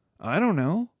 I don't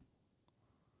know.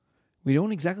 We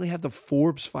don't exactly have the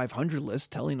Forbes 500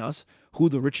 list telling us who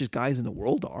the richest guys in the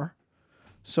world are.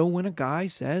 So when a guy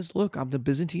says, look, I'm the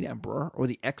Byzantine emperor or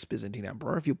the ex-Byzantine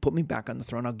emperor, if you put me back on the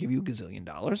throne, I'll give you $1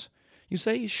 gazillion. You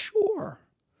say, sure.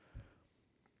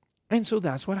 And so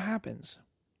that's what happens.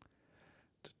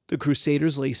 The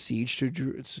Crusaders lay siege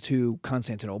to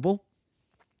Constantinople.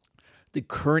 The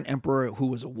current emperor, who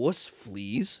was a wuss,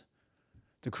 flees.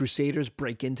 The Crusaders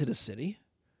break into the city.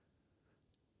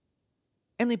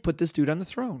 And they put this dude on the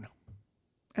throne.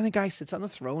 And the guy sits on the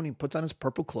throne, he puts on his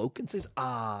purple cloak and says,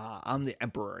 I'm the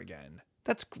emperor again.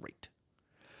 That's great.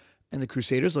 And the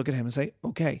Crusaders look at him and say,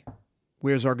 okay,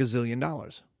 where's our $1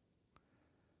 gazillion?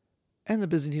 And the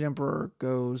Byzantine emperor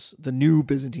goes, the new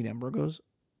Byzantine emperor goes,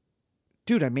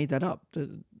 dude, I made that up.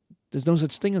 There's no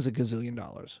such thing as $1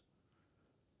 gazillion.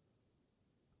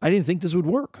 I didn't think this would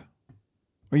work.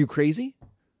 Are you crazy?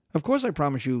 Of course I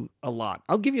promise you a lot.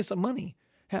 I'll give you some money.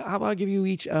 How about I give you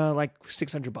each like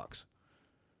 $600? And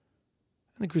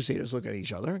the Crusaders look at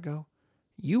each other and go,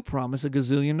 you promised $1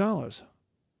 gazillion.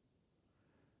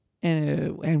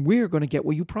 and we're going to get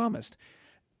what you promised.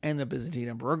 And the Byzantine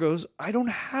emperor goes, I don't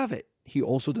have it. He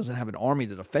also doesn't have an army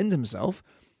to defend himself.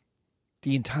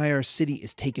 The entire city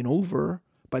is taken over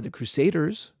by the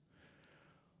Crusaders.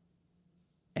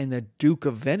 And the Duke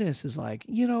of Venice is like,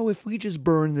 if we just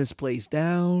burn this place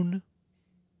down,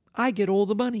 I get all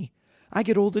the money. I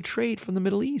get all the trade from the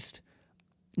Middle East.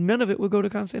 None of it would go to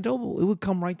Constantinople. It would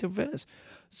come right to Venice.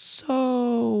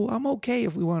 So I'm okay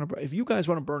if you guys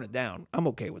want to burn it down, I'm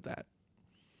okay with that.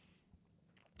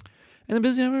 And the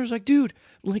Byzantine emperor is like, dude,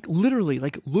 literally,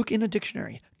 look in a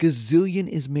dictionary. Gazillion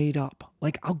is made up.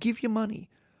 I'll give you money,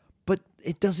 but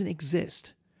it doesn't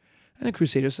exist. And the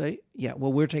Crusaders say, yeah,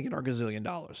 well, we're taking our gazillion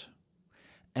dollars.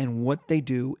 And what they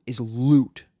do is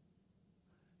loot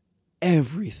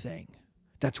everything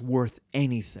that's worth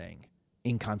anything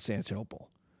in Constantinople.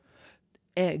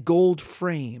 Gold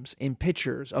frames in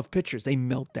pictures, they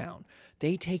melt down.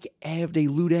 They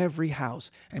loot every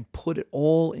house and put it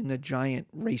all in the giant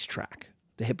racetrack,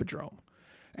 the Hippodrome,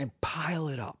 and pile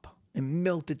it up and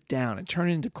melt it down and turn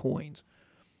it into coins.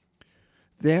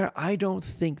 I don't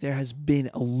think there has been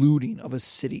a looting of a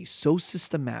city so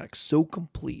systematic, so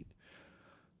complete,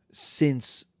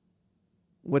 since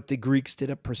what the Greeks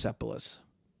did at Persepolis.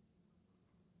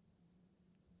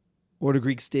 Or the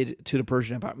Greeks did to the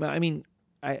Persian Empire. I mean,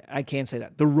 I can't say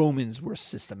that. The Romans were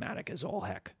systematic as all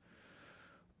heck.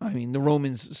 I mean, the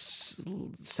Romans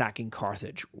sacking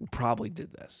Carthage probably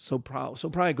did this. So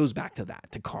probably it goes back to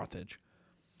that, to Carthage.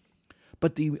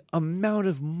 But the amount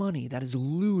of money that is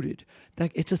looted,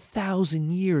 that it's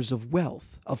 1,000 years of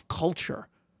wealth, of culture,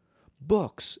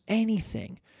 books,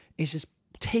 anything, is just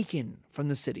taken from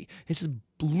the city. It's just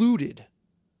looted.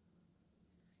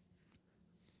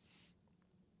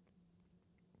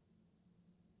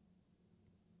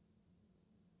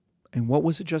 And what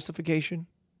was the justification?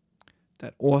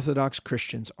 That Orthodox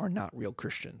Christians are not real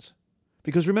Christians.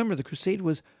 Because remember, the crusade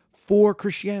was for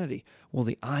Christianity. Well,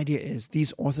 the idea is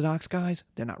these Orthodox guys,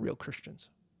 they're not real Christians.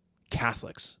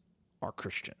 Catholics are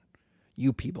Christian.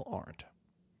 You people aren't.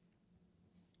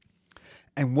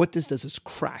 And what this does is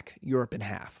crack Europe in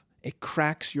half. It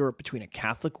cracks Europe between a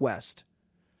Catholic West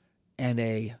and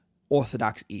a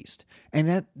Orthodox East.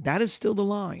 And that is still the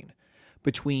line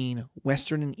between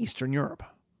Western and Eastern Europe.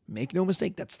 Make no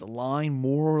mistake, that's the line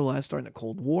more or less during the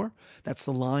Cold War. That's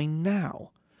the line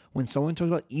now. When someone talks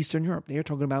about Eastern Europe, they are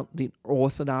talking about the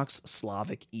Orthodox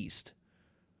Slavic East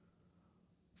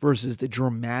versus the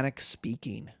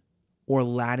Germanic-speaking or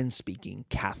Latin-speaking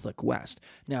Catholic West.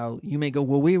 Now, you may go,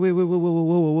 well, wait,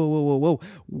 whoa.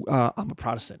 I'm a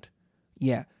Protestant.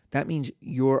 Yeah, that means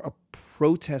you're a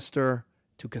protester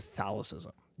to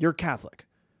Catholicism. You're Catholic.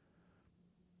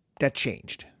 That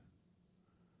changed.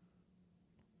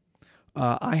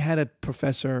 I had a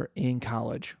professor in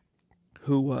college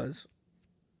who was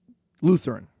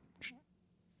Lutheran,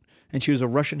 and she was a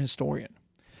Russian historian,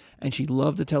 and she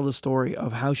loved to tell the story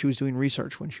of how she was doing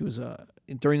research when she was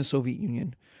during the Soviet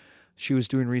Union. She was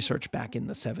doing research back in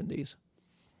the 70s,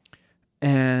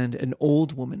 and an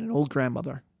old woman, an old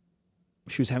grandmother,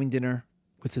 she was having dinner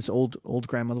with this old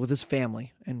grandmother with his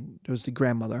family, and there was the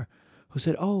grandmother who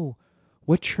said, "Oh,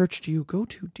 what church do you go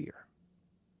to, dear?"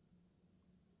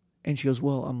 And she goes,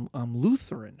 "Well, I'm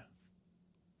Lutheran."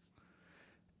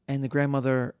 And the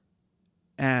grandmother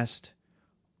asked,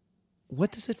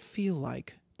 "What does it feel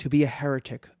like to be a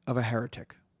heretic of a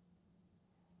heretic?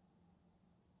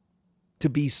 To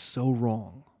be so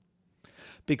wrong?"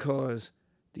 Because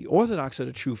the Orthodox are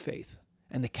the true faith,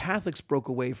 and the Catholics broke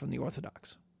away from the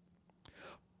Orthodox.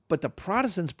 But the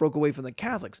Protestants broke away from the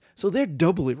Catholics, so they're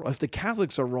doubly wrong. If the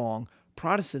Catholics are wrong,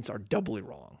 Protestants are doubly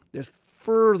wrong. They're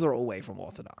further away from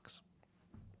Orthodox.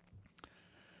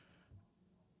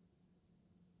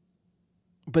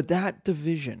 But that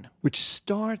division, which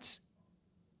starts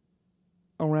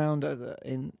around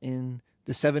in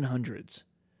the 700s,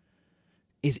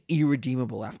 is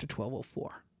irredeemable after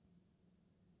 1204.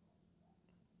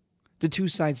 The two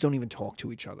sides don't even talk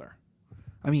to each other.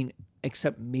 I mean,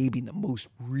 except maybe the most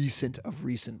recent of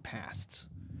recent pasts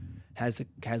has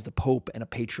the Pope and a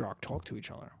Patriarch talk to each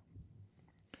other.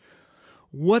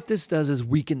 What this does is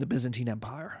weaken the Byzantine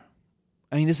Empire.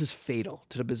 I mean, this is fatal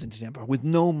to the Byzantine Empire. With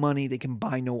no money, they can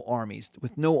buy no armies.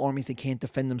 With no armies, they can't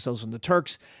defend themselves from the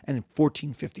Turks. And in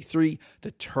 1453,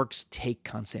 the Turks take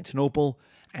Constantinople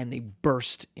and they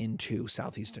burst into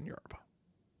southeastern Europe.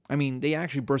 I mean, they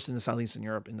actually burst into southeastern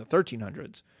Europe in the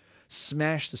 1300s,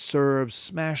 smash the Serbs,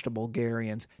 smash the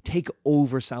Bulgarians, take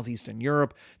over southeastern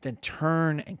Europe, then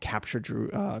turn and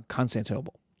capture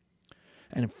Constantinople.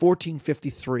 And in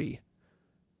 1453,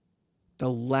 the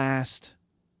last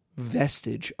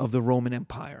vestige of the Roman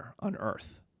Empire on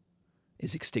earth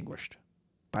is extinguished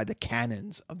by the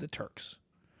cannons of the Turks.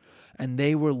 And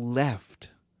they were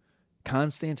left,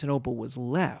 Constantinople was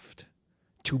left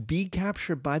to be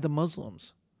captured by the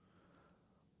Muslims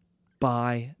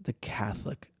by the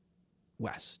Catholic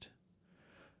West.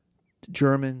 The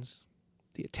Germans,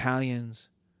 the Italians,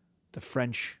 the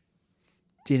French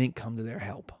didn't come to their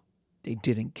help. They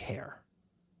didn't care.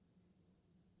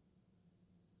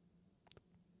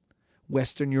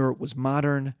 Western Europe was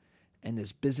modern, and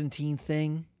this Byzantine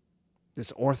thing,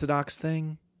 this Orthodox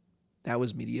thing, that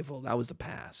was medieval. That was the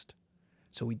past.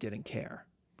 So we didn't care.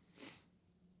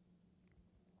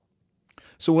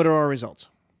 So what are our results?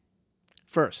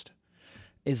 First,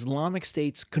 Islamic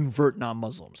states convert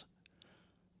non-Muslims.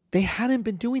 They hadn't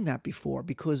been doing that before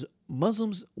because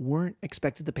Muslims weren't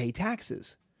expected to pay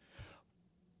taxes.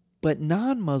 But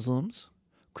non-Muslims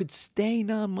could stay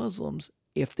non-Muslims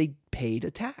if they paid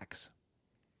a tax.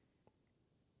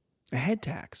 A head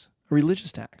tax, a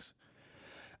religious tax.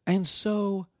 And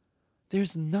so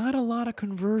there's not a lot of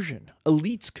conversion.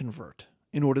 Elites convert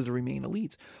in order to remain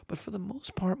elites. But for the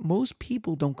most part, most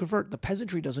people don't convert. The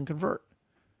peasantry doesn't convert.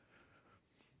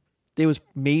 There was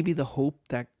maybe the hope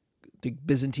that the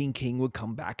Byzantine king would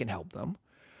come back and help them.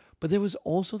 But there was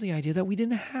also the idea that we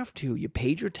didn't have to. You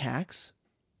paid your tax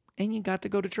and you got to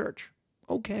go to church.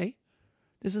 Okay,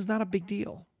 this is not a big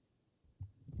deal.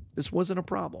 This wasn't a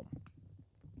problem.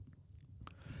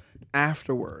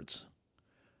 Afterwards,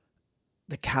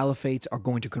 the caliphates are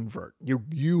going to convert.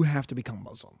 You have to become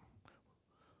Muslim.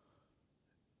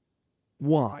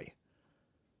 Why?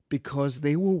 Because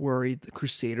they were worried the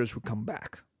Crusaders would come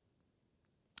back.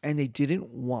 And they didn't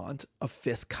want a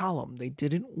fifth column. They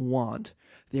didn't want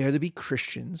there to be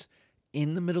Christians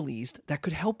in the Middle East that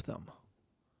could help them.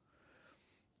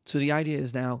 So the idea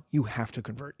is now you have to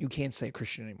convert. You can't stay a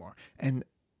Christian anymore. And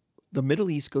the Middle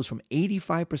East goes from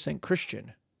 85%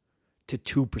 Christian to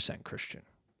 2% Christian.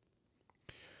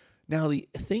 Now, the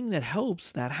thing that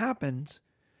helps that happens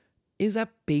is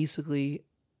that basically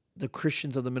the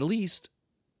Christians of the Middle East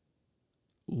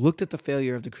looked at the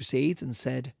failure of the Crusades and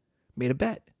said, made a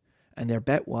bet. And their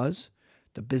bet was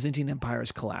the Byzantine Empire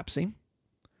is collapsing.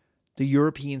 The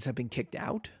Europeans have been kicked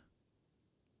out.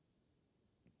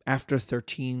 After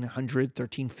 1300,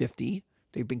 1350,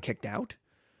 they've been kicked out.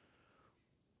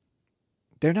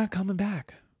 They're not coming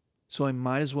back. So I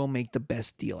might as well make the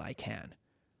best deal I can.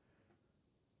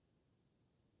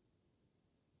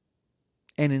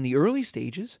 And in the early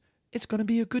stages, it's going to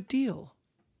be a good deal.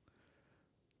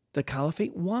 The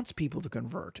caliphate wants people to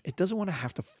convert. It doesn't want to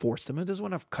have to force them. It doesn't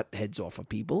want to cut heads off of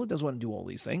people. It doesn't want to do all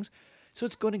these things. So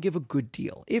it's going to give a good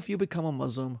deal. If you become a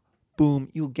Muslim, boom,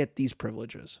 you'll get these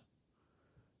privileges.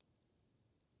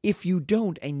 If you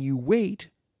don't and you wait,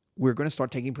 we're going to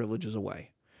start taking privileges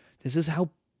away. This is how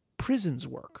prisons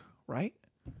work, right?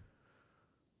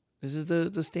 This is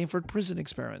the Stanford prison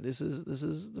experiment. This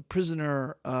is the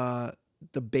prisoner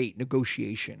debate,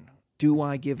 negotiation. Do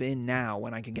I give in now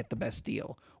when I can get the best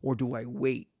deal? Or do I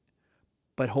wait,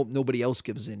 but hope nobody else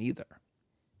gives in either?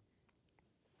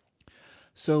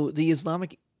 So the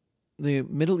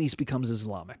Middle East becomes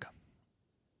Islamic.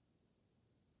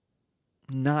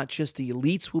 Not just the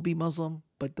elites will be Muslim,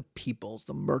 but the peoples,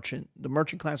 the merchant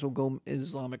class will go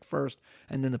Islamic first,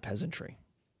 and then the peasantry.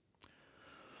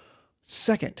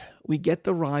 Second, we get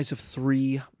the rise of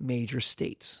three major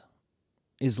states,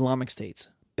 Islamic states: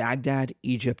 Baghdad,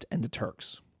 Egypt, and the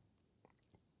Turks.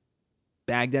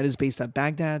 Baghdad is based on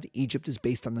Baghdad. Egypt is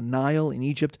based on the Nile in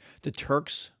Egypt. The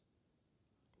Turks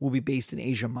will be based in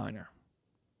Asia Minor.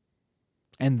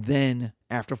 And then,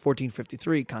 after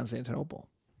 1453, Constantinople.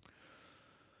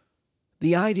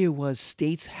 The idea was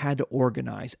states had to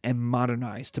organize and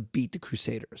modernize to beat the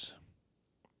Crusaders.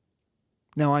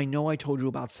 Now, I know I told you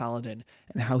about Saladin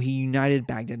and how he united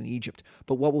Baghdad and Egypt,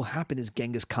 but what will happen is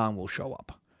Genghis Khan will show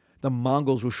up. The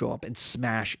Mongols will show up and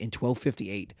smash in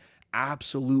 1258,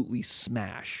 absolutely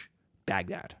smash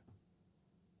Baghdad.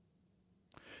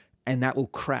 And that will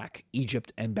crack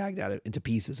Egypt and Baghdad into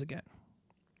pieces again.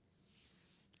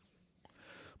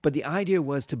 But the idea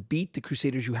was to beat the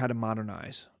Crusaders, you had to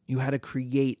modernize. You had to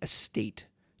create a state.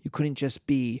 You couldn't just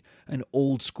be an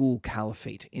old school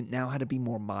caliphate. It now had to be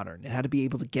more modern. It had to be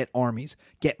able to get armies,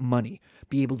 get money,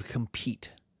 be able to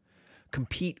compete.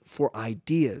 Compete for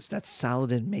ideas. That's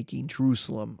Saladin making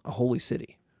Jerusalem a holy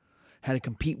city. Had to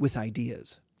compete with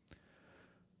ideas.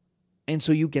 And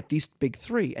so you get these big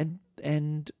three.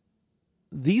 And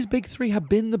these big three have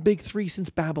been the big three since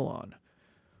Babylon.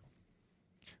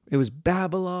 It was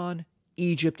Babylon,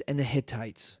 Egypt, and the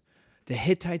Hittites. The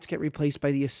Hittites get replaced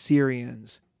by the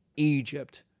Assyrians,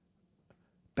 Egypt,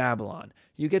 Babylon.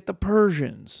 You get the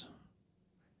Persians.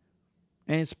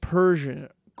 And it's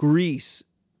Persia, Greece,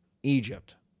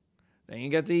 Egypt. Then you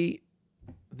get the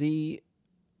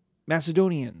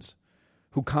Macedonians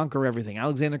who conquer everything.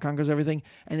 Alexander conquers everything,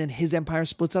 and then his empire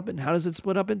splits up. And how does it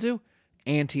split up into?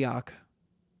 Antioch,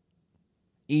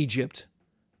 Egypt,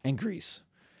 and Greece.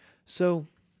 So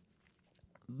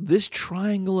this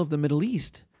triangle of the Middle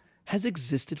East has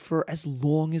existed for as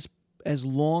long as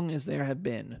there have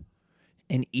been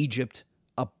an Egypt,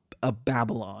 a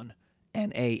Babylon,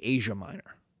 and a Asia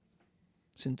Minor,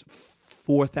 since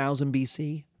 4000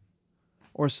 BC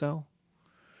or so.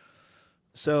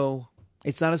 So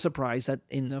it's not a surprise that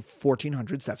in the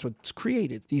 1400s, that's what's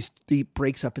created. The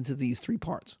breaks up into these three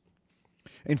parts.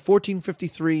 In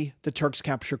 1453, the Turks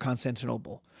capture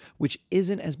Constantinople, which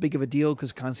isn't as big of a deal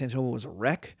because Constantinople was a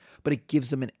wreck, but it gives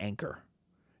them an anchor.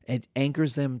 It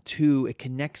anchors them to, it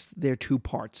connects their two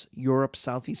parts, Europe,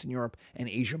 Southeastern Europe, and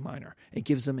Asia Minor. It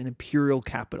gives them an imperial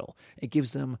capital. It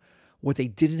gives them what they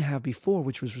didn't have before,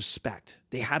 which was respect.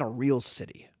 They had a real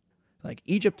city. Like,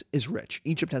 Egypt is rich.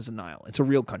 Egypt has the Nile. It's a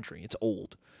real country. It's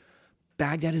old.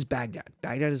 Baghdad is Baghdad.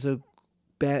 Baghdad is the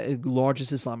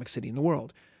largest Islamic city in the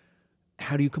world.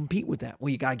 How do you compete with that? Well,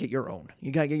 you got to get your own.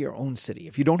 You got to get your own city.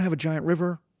 If you don't have a giant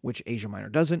river, which Asia Minor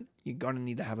doesn't, you're going to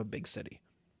need to have a big city.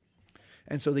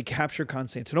 And so they capture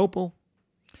Constantinople.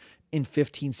 In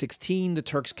 1516, the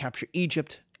Turks capture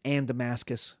Egypt and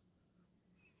Damascus.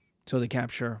 So they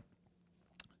capture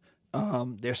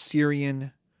their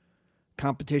Syrian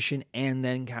competition and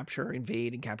then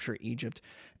invade and capture Egypt.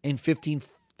 In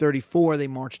 1534, they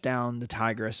march down the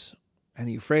Tigris and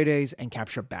the Euphrates and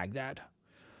capture Baghdad,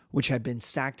 which had been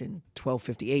sacked in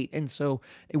 1258. And so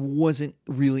it wasn't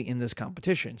really in this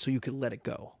competition, so you could let it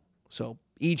go. So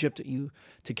Egypt,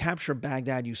 to capture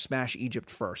Baghdad, you smash Egypt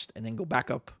first and then go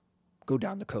back up, go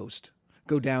down the coast,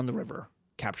 go down the river,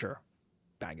 capture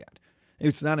Baghdad.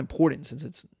 It's not important since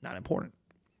it's not important.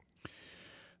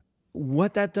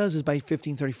 What that does is by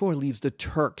 1534 leaves the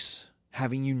Turks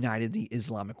having united the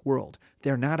Islamic world.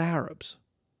 They're not Arabs,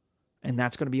 and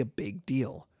that's going to be a big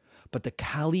deal. But the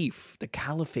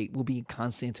caliphate will be in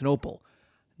Constantinople,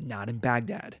 not in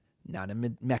Baghdad, not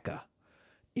in Mecca.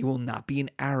 It will not be an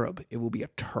Arab. It will be a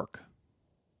Turk.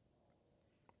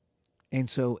 And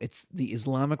so the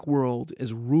Islamic world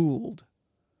is ruled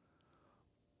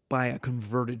by a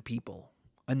converted people,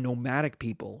 a nomadic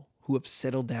people who have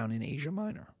settled down in Asia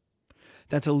Minor.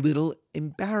 That's a little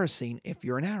embarrassing if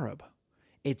you're an Arab.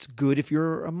 It's good if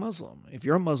you're a Muslim. If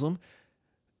you're a Muslim,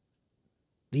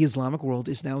 the Islamic world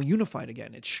is now unified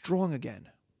again. It's strong again.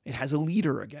 It has a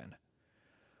leader again.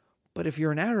 But if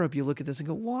you're an Arab, you look at this and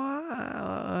go,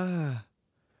 why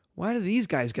do these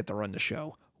guys get to run the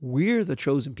show? We're the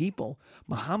chosen people.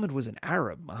 Muhammad was an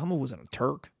Arab. Muhammad wasn't a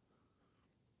Turk.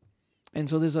 And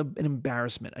so there's an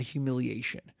embarrassment, a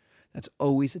humiliation that's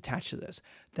always attached to this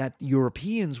that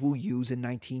Europeans will use in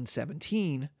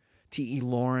 1917, T.E.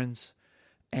 Lawrence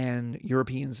and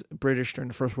Europeans, British during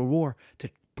the First World War, to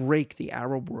break the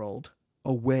Arab world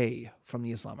away from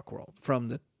the Islamic world, from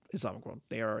the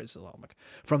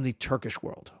Turkish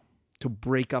world, to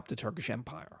break up the Turkish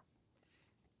Empire.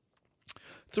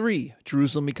 3,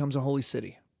 Jerusalem becomes a holy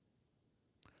city.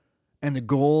 And the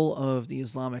goal of the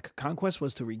Islamic conquest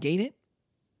was to regain it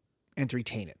and to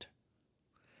retain it.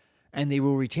 And they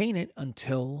will retain it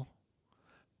until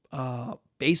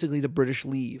basically the British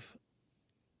leave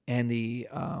and the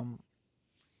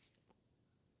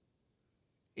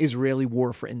Israeli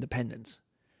war for independence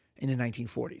in the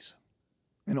 1940s.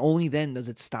 And only then does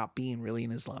it stop being really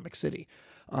an Islamic city.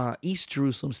 East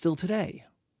Jerusalem still today,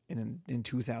 in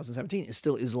 2017, is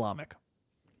still Islamic.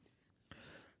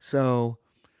 So,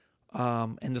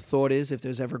 and the thought is if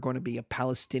there's ever going to be a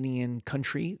Palestinian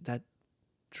country, that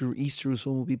East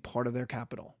Jerusalem will be part of their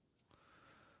capital.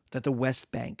 That the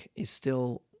West Bank is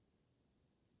still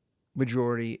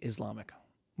majority Islamic,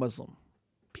 Muslim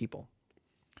people.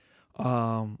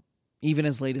 Even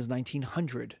as late as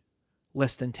 1900,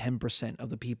 less than 10% of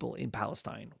the people in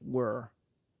Palestine were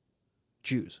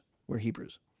Jews, were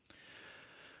Hebrews.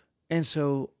 And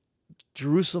so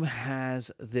Jerusalem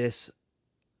has this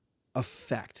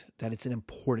effect that it's an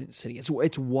important city.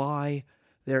 It's why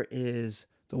there is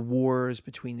the wars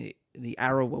between the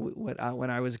Arab, when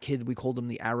I was a kid, we called them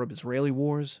the Arab-Israeli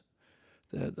wars,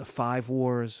 the 5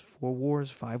 wars,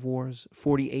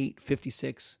 48,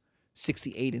 56,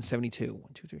 68, and 72. 1,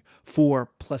 2, 3, 4,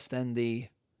 plus then the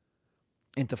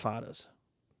intifadas,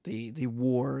 the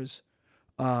wars,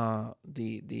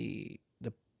 the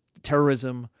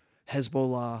terrorism,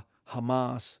 Hezbollah,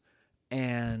 Hamas,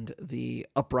 and the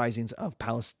uprisings of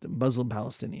Muslim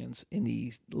Palestinians in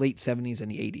the late 70s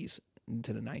and the 80s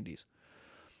into the 90s.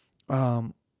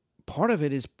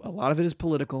 a lot of it is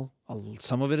political,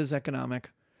 some of it is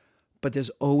economic, but there's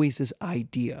always this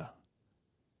idea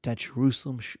that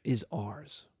Jerusalem is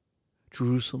ours.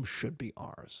 Jerusalem should be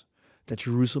ours. That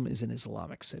Jerusalem is an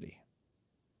Islamic city.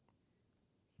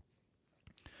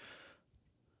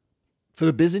 For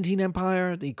the Byzantine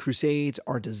Empire, the Crusades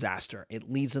are a disaster.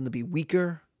 It leads them to be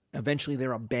weaker. Eventually,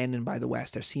 they're abandoned by the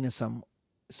West. They're seen as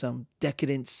some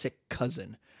decadent, sick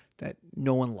cousin that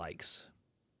no one likes.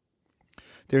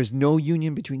 There's no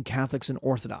union between Catholics and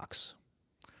Orthodox.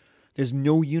 There's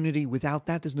no unity. Without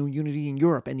that, there's no unity in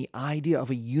Europe. And the idea of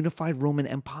a unified Roman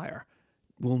Empire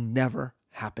will never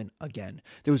happen again.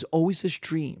 There was always this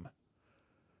dream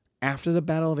after the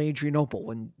Battle of Adrianople,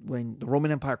 when the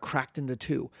Roman Empire cracked into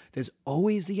two, there's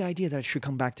always the idea that it should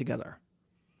come back together.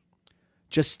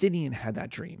 Justinian had that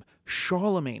dream.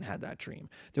 Charlemagne had that dream.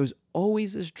 There was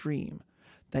always this dream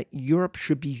that Europe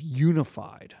should be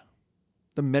unified.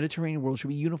 The Mediterranean world should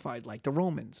be unified like the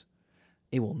Romans.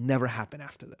 It will never happen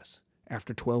after this,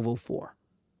 after 1204.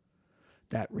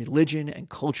 That religion and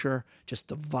culture just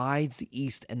divides the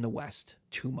East and the West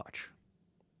too much.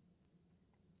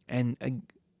 And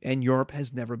Europe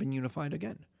has never been unified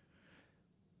again.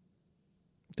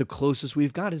 The closest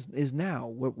we've got is now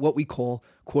what we call,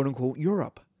 quote unquote,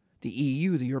 Europe, the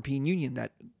EU, the European Union,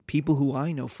 that people who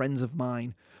I know, friends of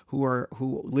mine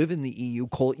who live in the EU,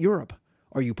 call it Europe.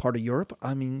 Are you part of Europe?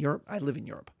 I'm in Europe. I live in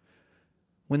Europe.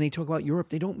 When they talk about Europe,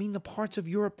 they don't mean the parts of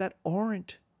Europe that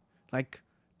aren't, like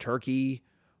Turkey,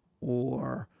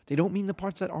 or they don't mean the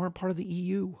parts that aren't part of the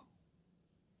EU.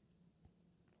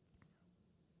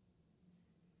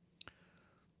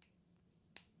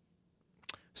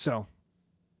 So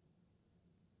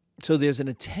there's an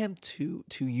attempt to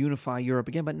unify Europe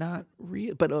again, but not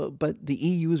real. But the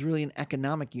EU is really an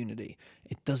economic unity.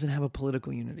 It doesn't have a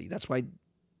political unity. That's why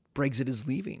Brexit is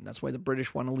leaving. That's why the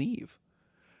British want to leave.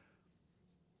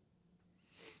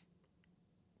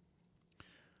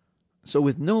 So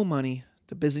with no money,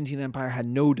 the Byzantine Empire had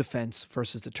no defense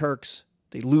versus the Turks.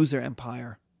 They lose their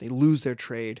empire. They lose their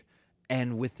trade.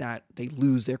 And with that, they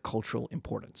lose their cultural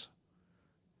importance.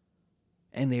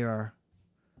 And they are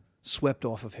swept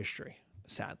off of history,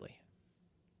 sadly.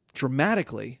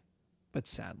 Dramatically, but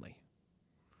sadly.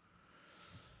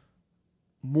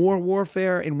 More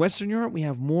warfare. In Western Europe, we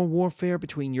have more warfare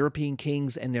between European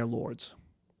kings and their lords.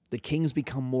 The kings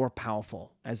become more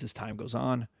powerful as this time goes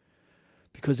on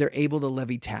because they're able to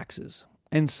levy taxes.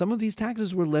 And some of these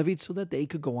taxes were levied so that they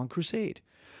could go on crusade.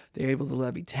 They're able to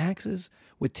levy taxes.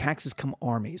 With taxes come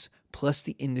armies, plus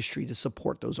the industry to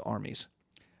support those armies.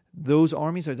 Those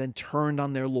armies are then turned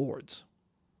on their lords.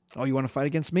 Oh, you want to fight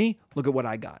against me? Look at what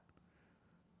I got.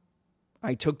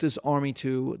 I took this army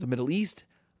to the Middle East.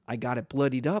 I got it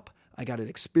bloodied up. I got it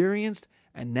experienced.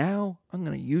 And now I'm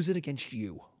going to use it against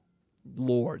you,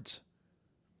 lords.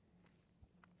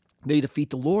 They defeat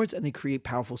the lords and they create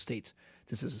powerful states.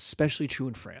 This is especially true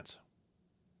in France.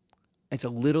 It's a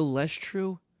little less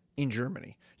true in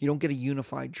Germany. You don't get a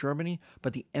unified Germany,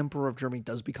 but the Emperor of Germany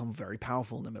does become very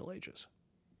powerful in the Middle Ages.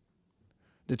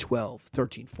 The 12,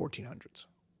 13, 1400s.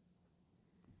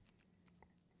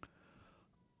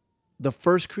 The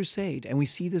First Crusade, and we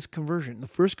see this conversion. The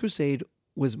First Crusade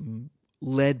was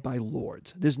led by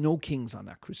lords. There's no kings on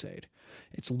that crusade.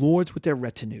 It's lords with their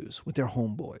retinues, with their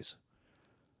homeboys.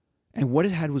 And what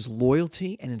it had was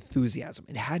loyalty and enthusiasm.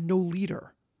 It had no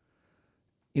leader.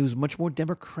 It was much more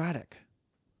democratic.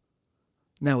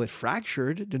 Now, it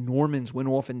fractured. The Normans went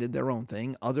off and did their own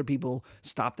thing. Other people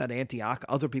stopped at Antioch.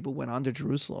 Other people went on to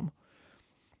Jerusalem.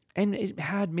 And it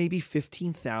had maybe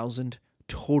 15,000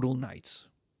 total knights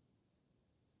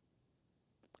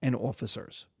and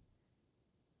officers.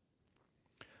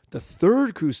 The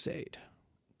Third Crusade,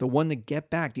 the one to get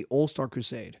back, the All-Star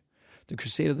Crusade, the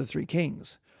Crusade of the Three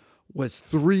Kings, was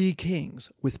 3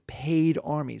 kings with paid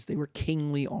armies. They were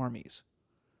kingly armies.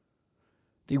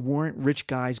 They weren't rich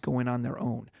guys going on their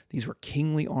own. These were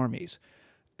kingly armies,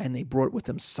 and they brought with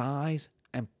them size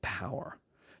and power.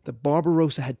 The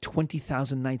Barbarossa had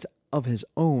 20,000 knights of his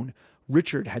own.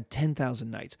 Richard had 10,000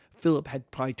 knights. Philip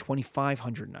had probably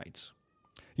 2,500 knights.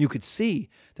 You could see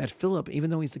that Philip, even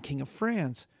though he's the king of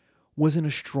France, wasn't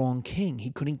a strong king.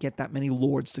 He couldn't get that many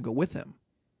lords to go with him.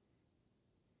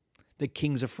 The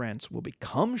kings of France will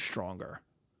become stronger,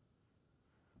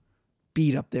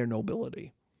 beat up their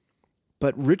nobility.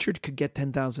 But Richard could get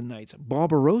 10,000 knights.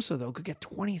 Barbarossa, though, could get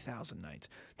 20,000 knights.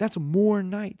 That's more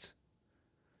knights.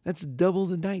 That's double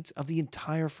the knights of the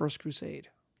entire First Crusade.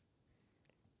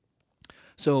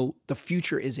 So the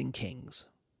future is in kings.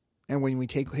 And when we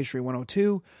take History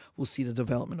 102, we'll see the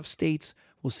development of states.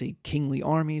 We'll see kingly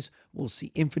armies. We'll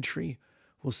see infantry.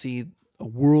 We'll see a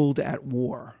world at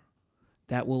war.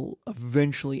 that will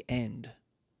eventually end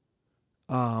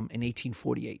in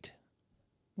 1848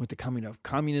 with the coming of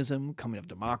communism, coming of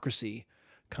democracy,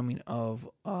 coming of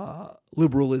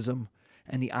liberalism,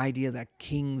 and the idea that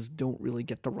kings don't really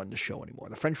get to run the show anymore.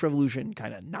 The French Revolution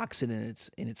kind of knocks it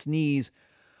in its knees,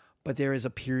 but there is a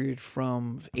period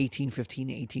from 1815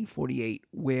 to 1848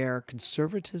 where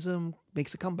conservatism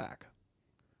makes a comeback.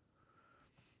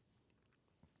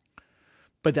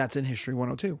 But that's in History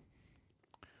 102.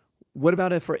 What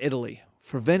about it for Italy?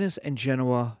 For Venice and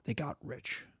Genoa, they got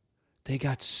rich. They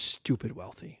got stupid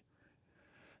wealthy.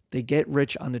 They get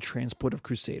rich on the transport of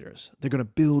crusaders. They're going to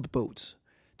build boats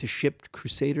to ship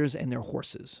crusaders and their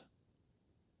horses.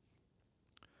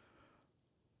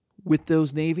 With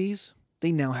those navies,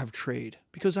 they now have trade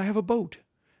because I have a boat.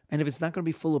 And if it's not going to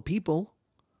be full of people,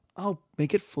 I'll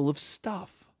make it full of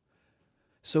stuff.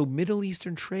 So Middle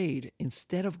Eastern trade,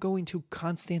 instead of going to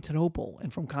Constantinople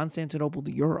and from Constantinople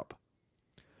to Europe,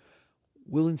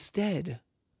 will instead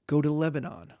go to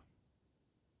Lebanon.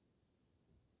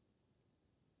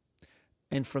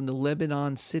 And from the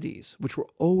Lebanon cities, which were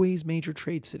always major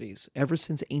trade cities, ever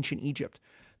since ancient Egypt,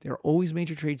 they are always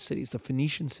major trade cities, the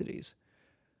Phoenician cities,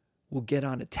 will get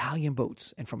on Italian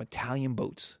boats. And from Italian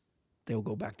boats, they will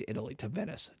go back to Italy, to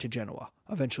Venice, to Genoa,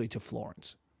 eventually to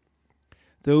Florence.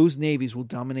 Those navies will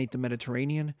dominate the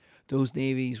Mediterranean. Those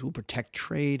navies will protect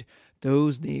trade.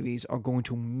 Those navies are going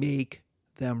to make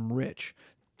them rich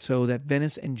so that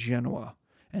Venice and Genoa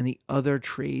and the other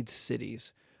trade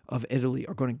cities of Italy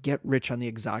are going to get rich on the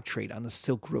exotic trade, on the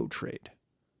Silk Road trade,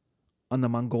 on the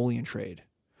Mongolian trade.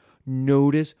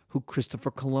 Notice who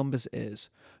Christopher Columbus is.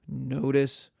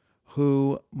 Notice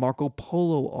who Marco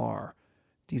Polo are.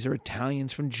 These are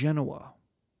Italians from Genoa.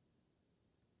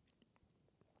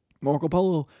 Marco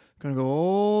Polo going to go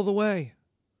all the way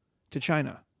to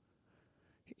China.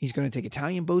 He's going to take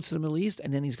Italian boats to the Middle East,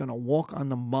 and then he's going to walk on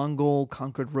the Mongol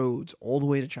conquered roads all the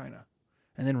way to China.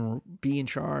 And then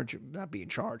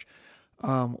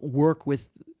work with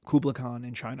Kublai Khan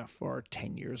in China for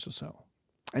 10 years or so.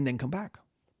 And then come back.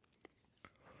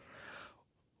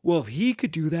 Well, if he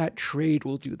could do that, trade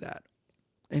will do that.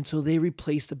 And so they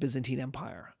replaced the Byzantine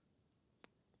Empire.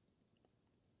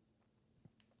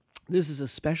 This is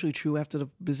especially true after the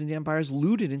Byzantine Empire is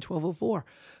looted in 1204.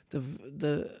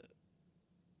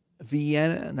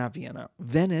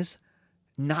 Venice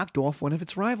knocked off one of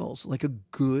its rivals, like a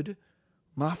good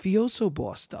mafioso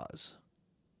boss does.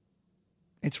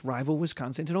 Its rival was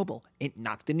Constantinople. It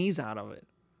knocked the knees out of it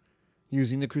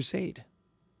using the crusade.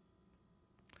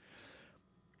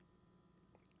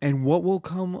 And what will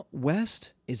come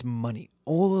west is money.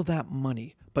 All of that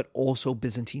money, but also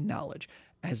Byzantine knowledge.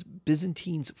 As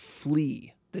Byzantines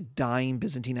flee the dying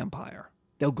Byzantine Empire,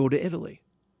 they'll go to Italy.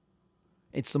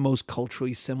 It's the most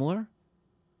culturally similar.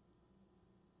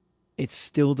 It's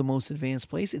still the most advanced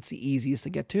place. It's the easiest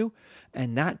to get to.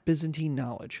 And that Byzantine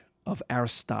knowledge of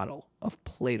Aristotle, of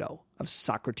Plato, of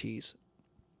Socrates,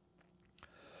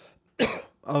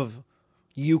 of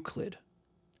Euclid,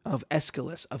 of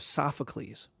Aeschylus, of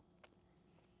Sophocles,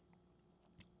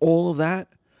 all of that,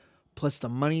 plus the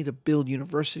money to build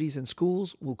universities and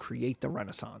schools, will create the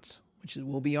Renaissance, which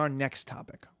will be our next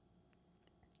topic.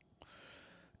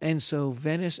 And so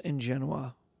Venice and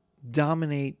Genoa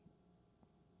dominate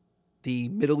the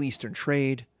Middle Eastern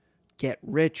trade, get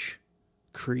rich,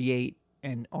 create,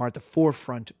 and are at the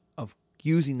forefront of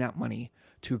using that money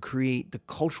to create the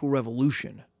cultural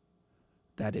revolution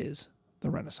that is the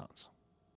Renaissance.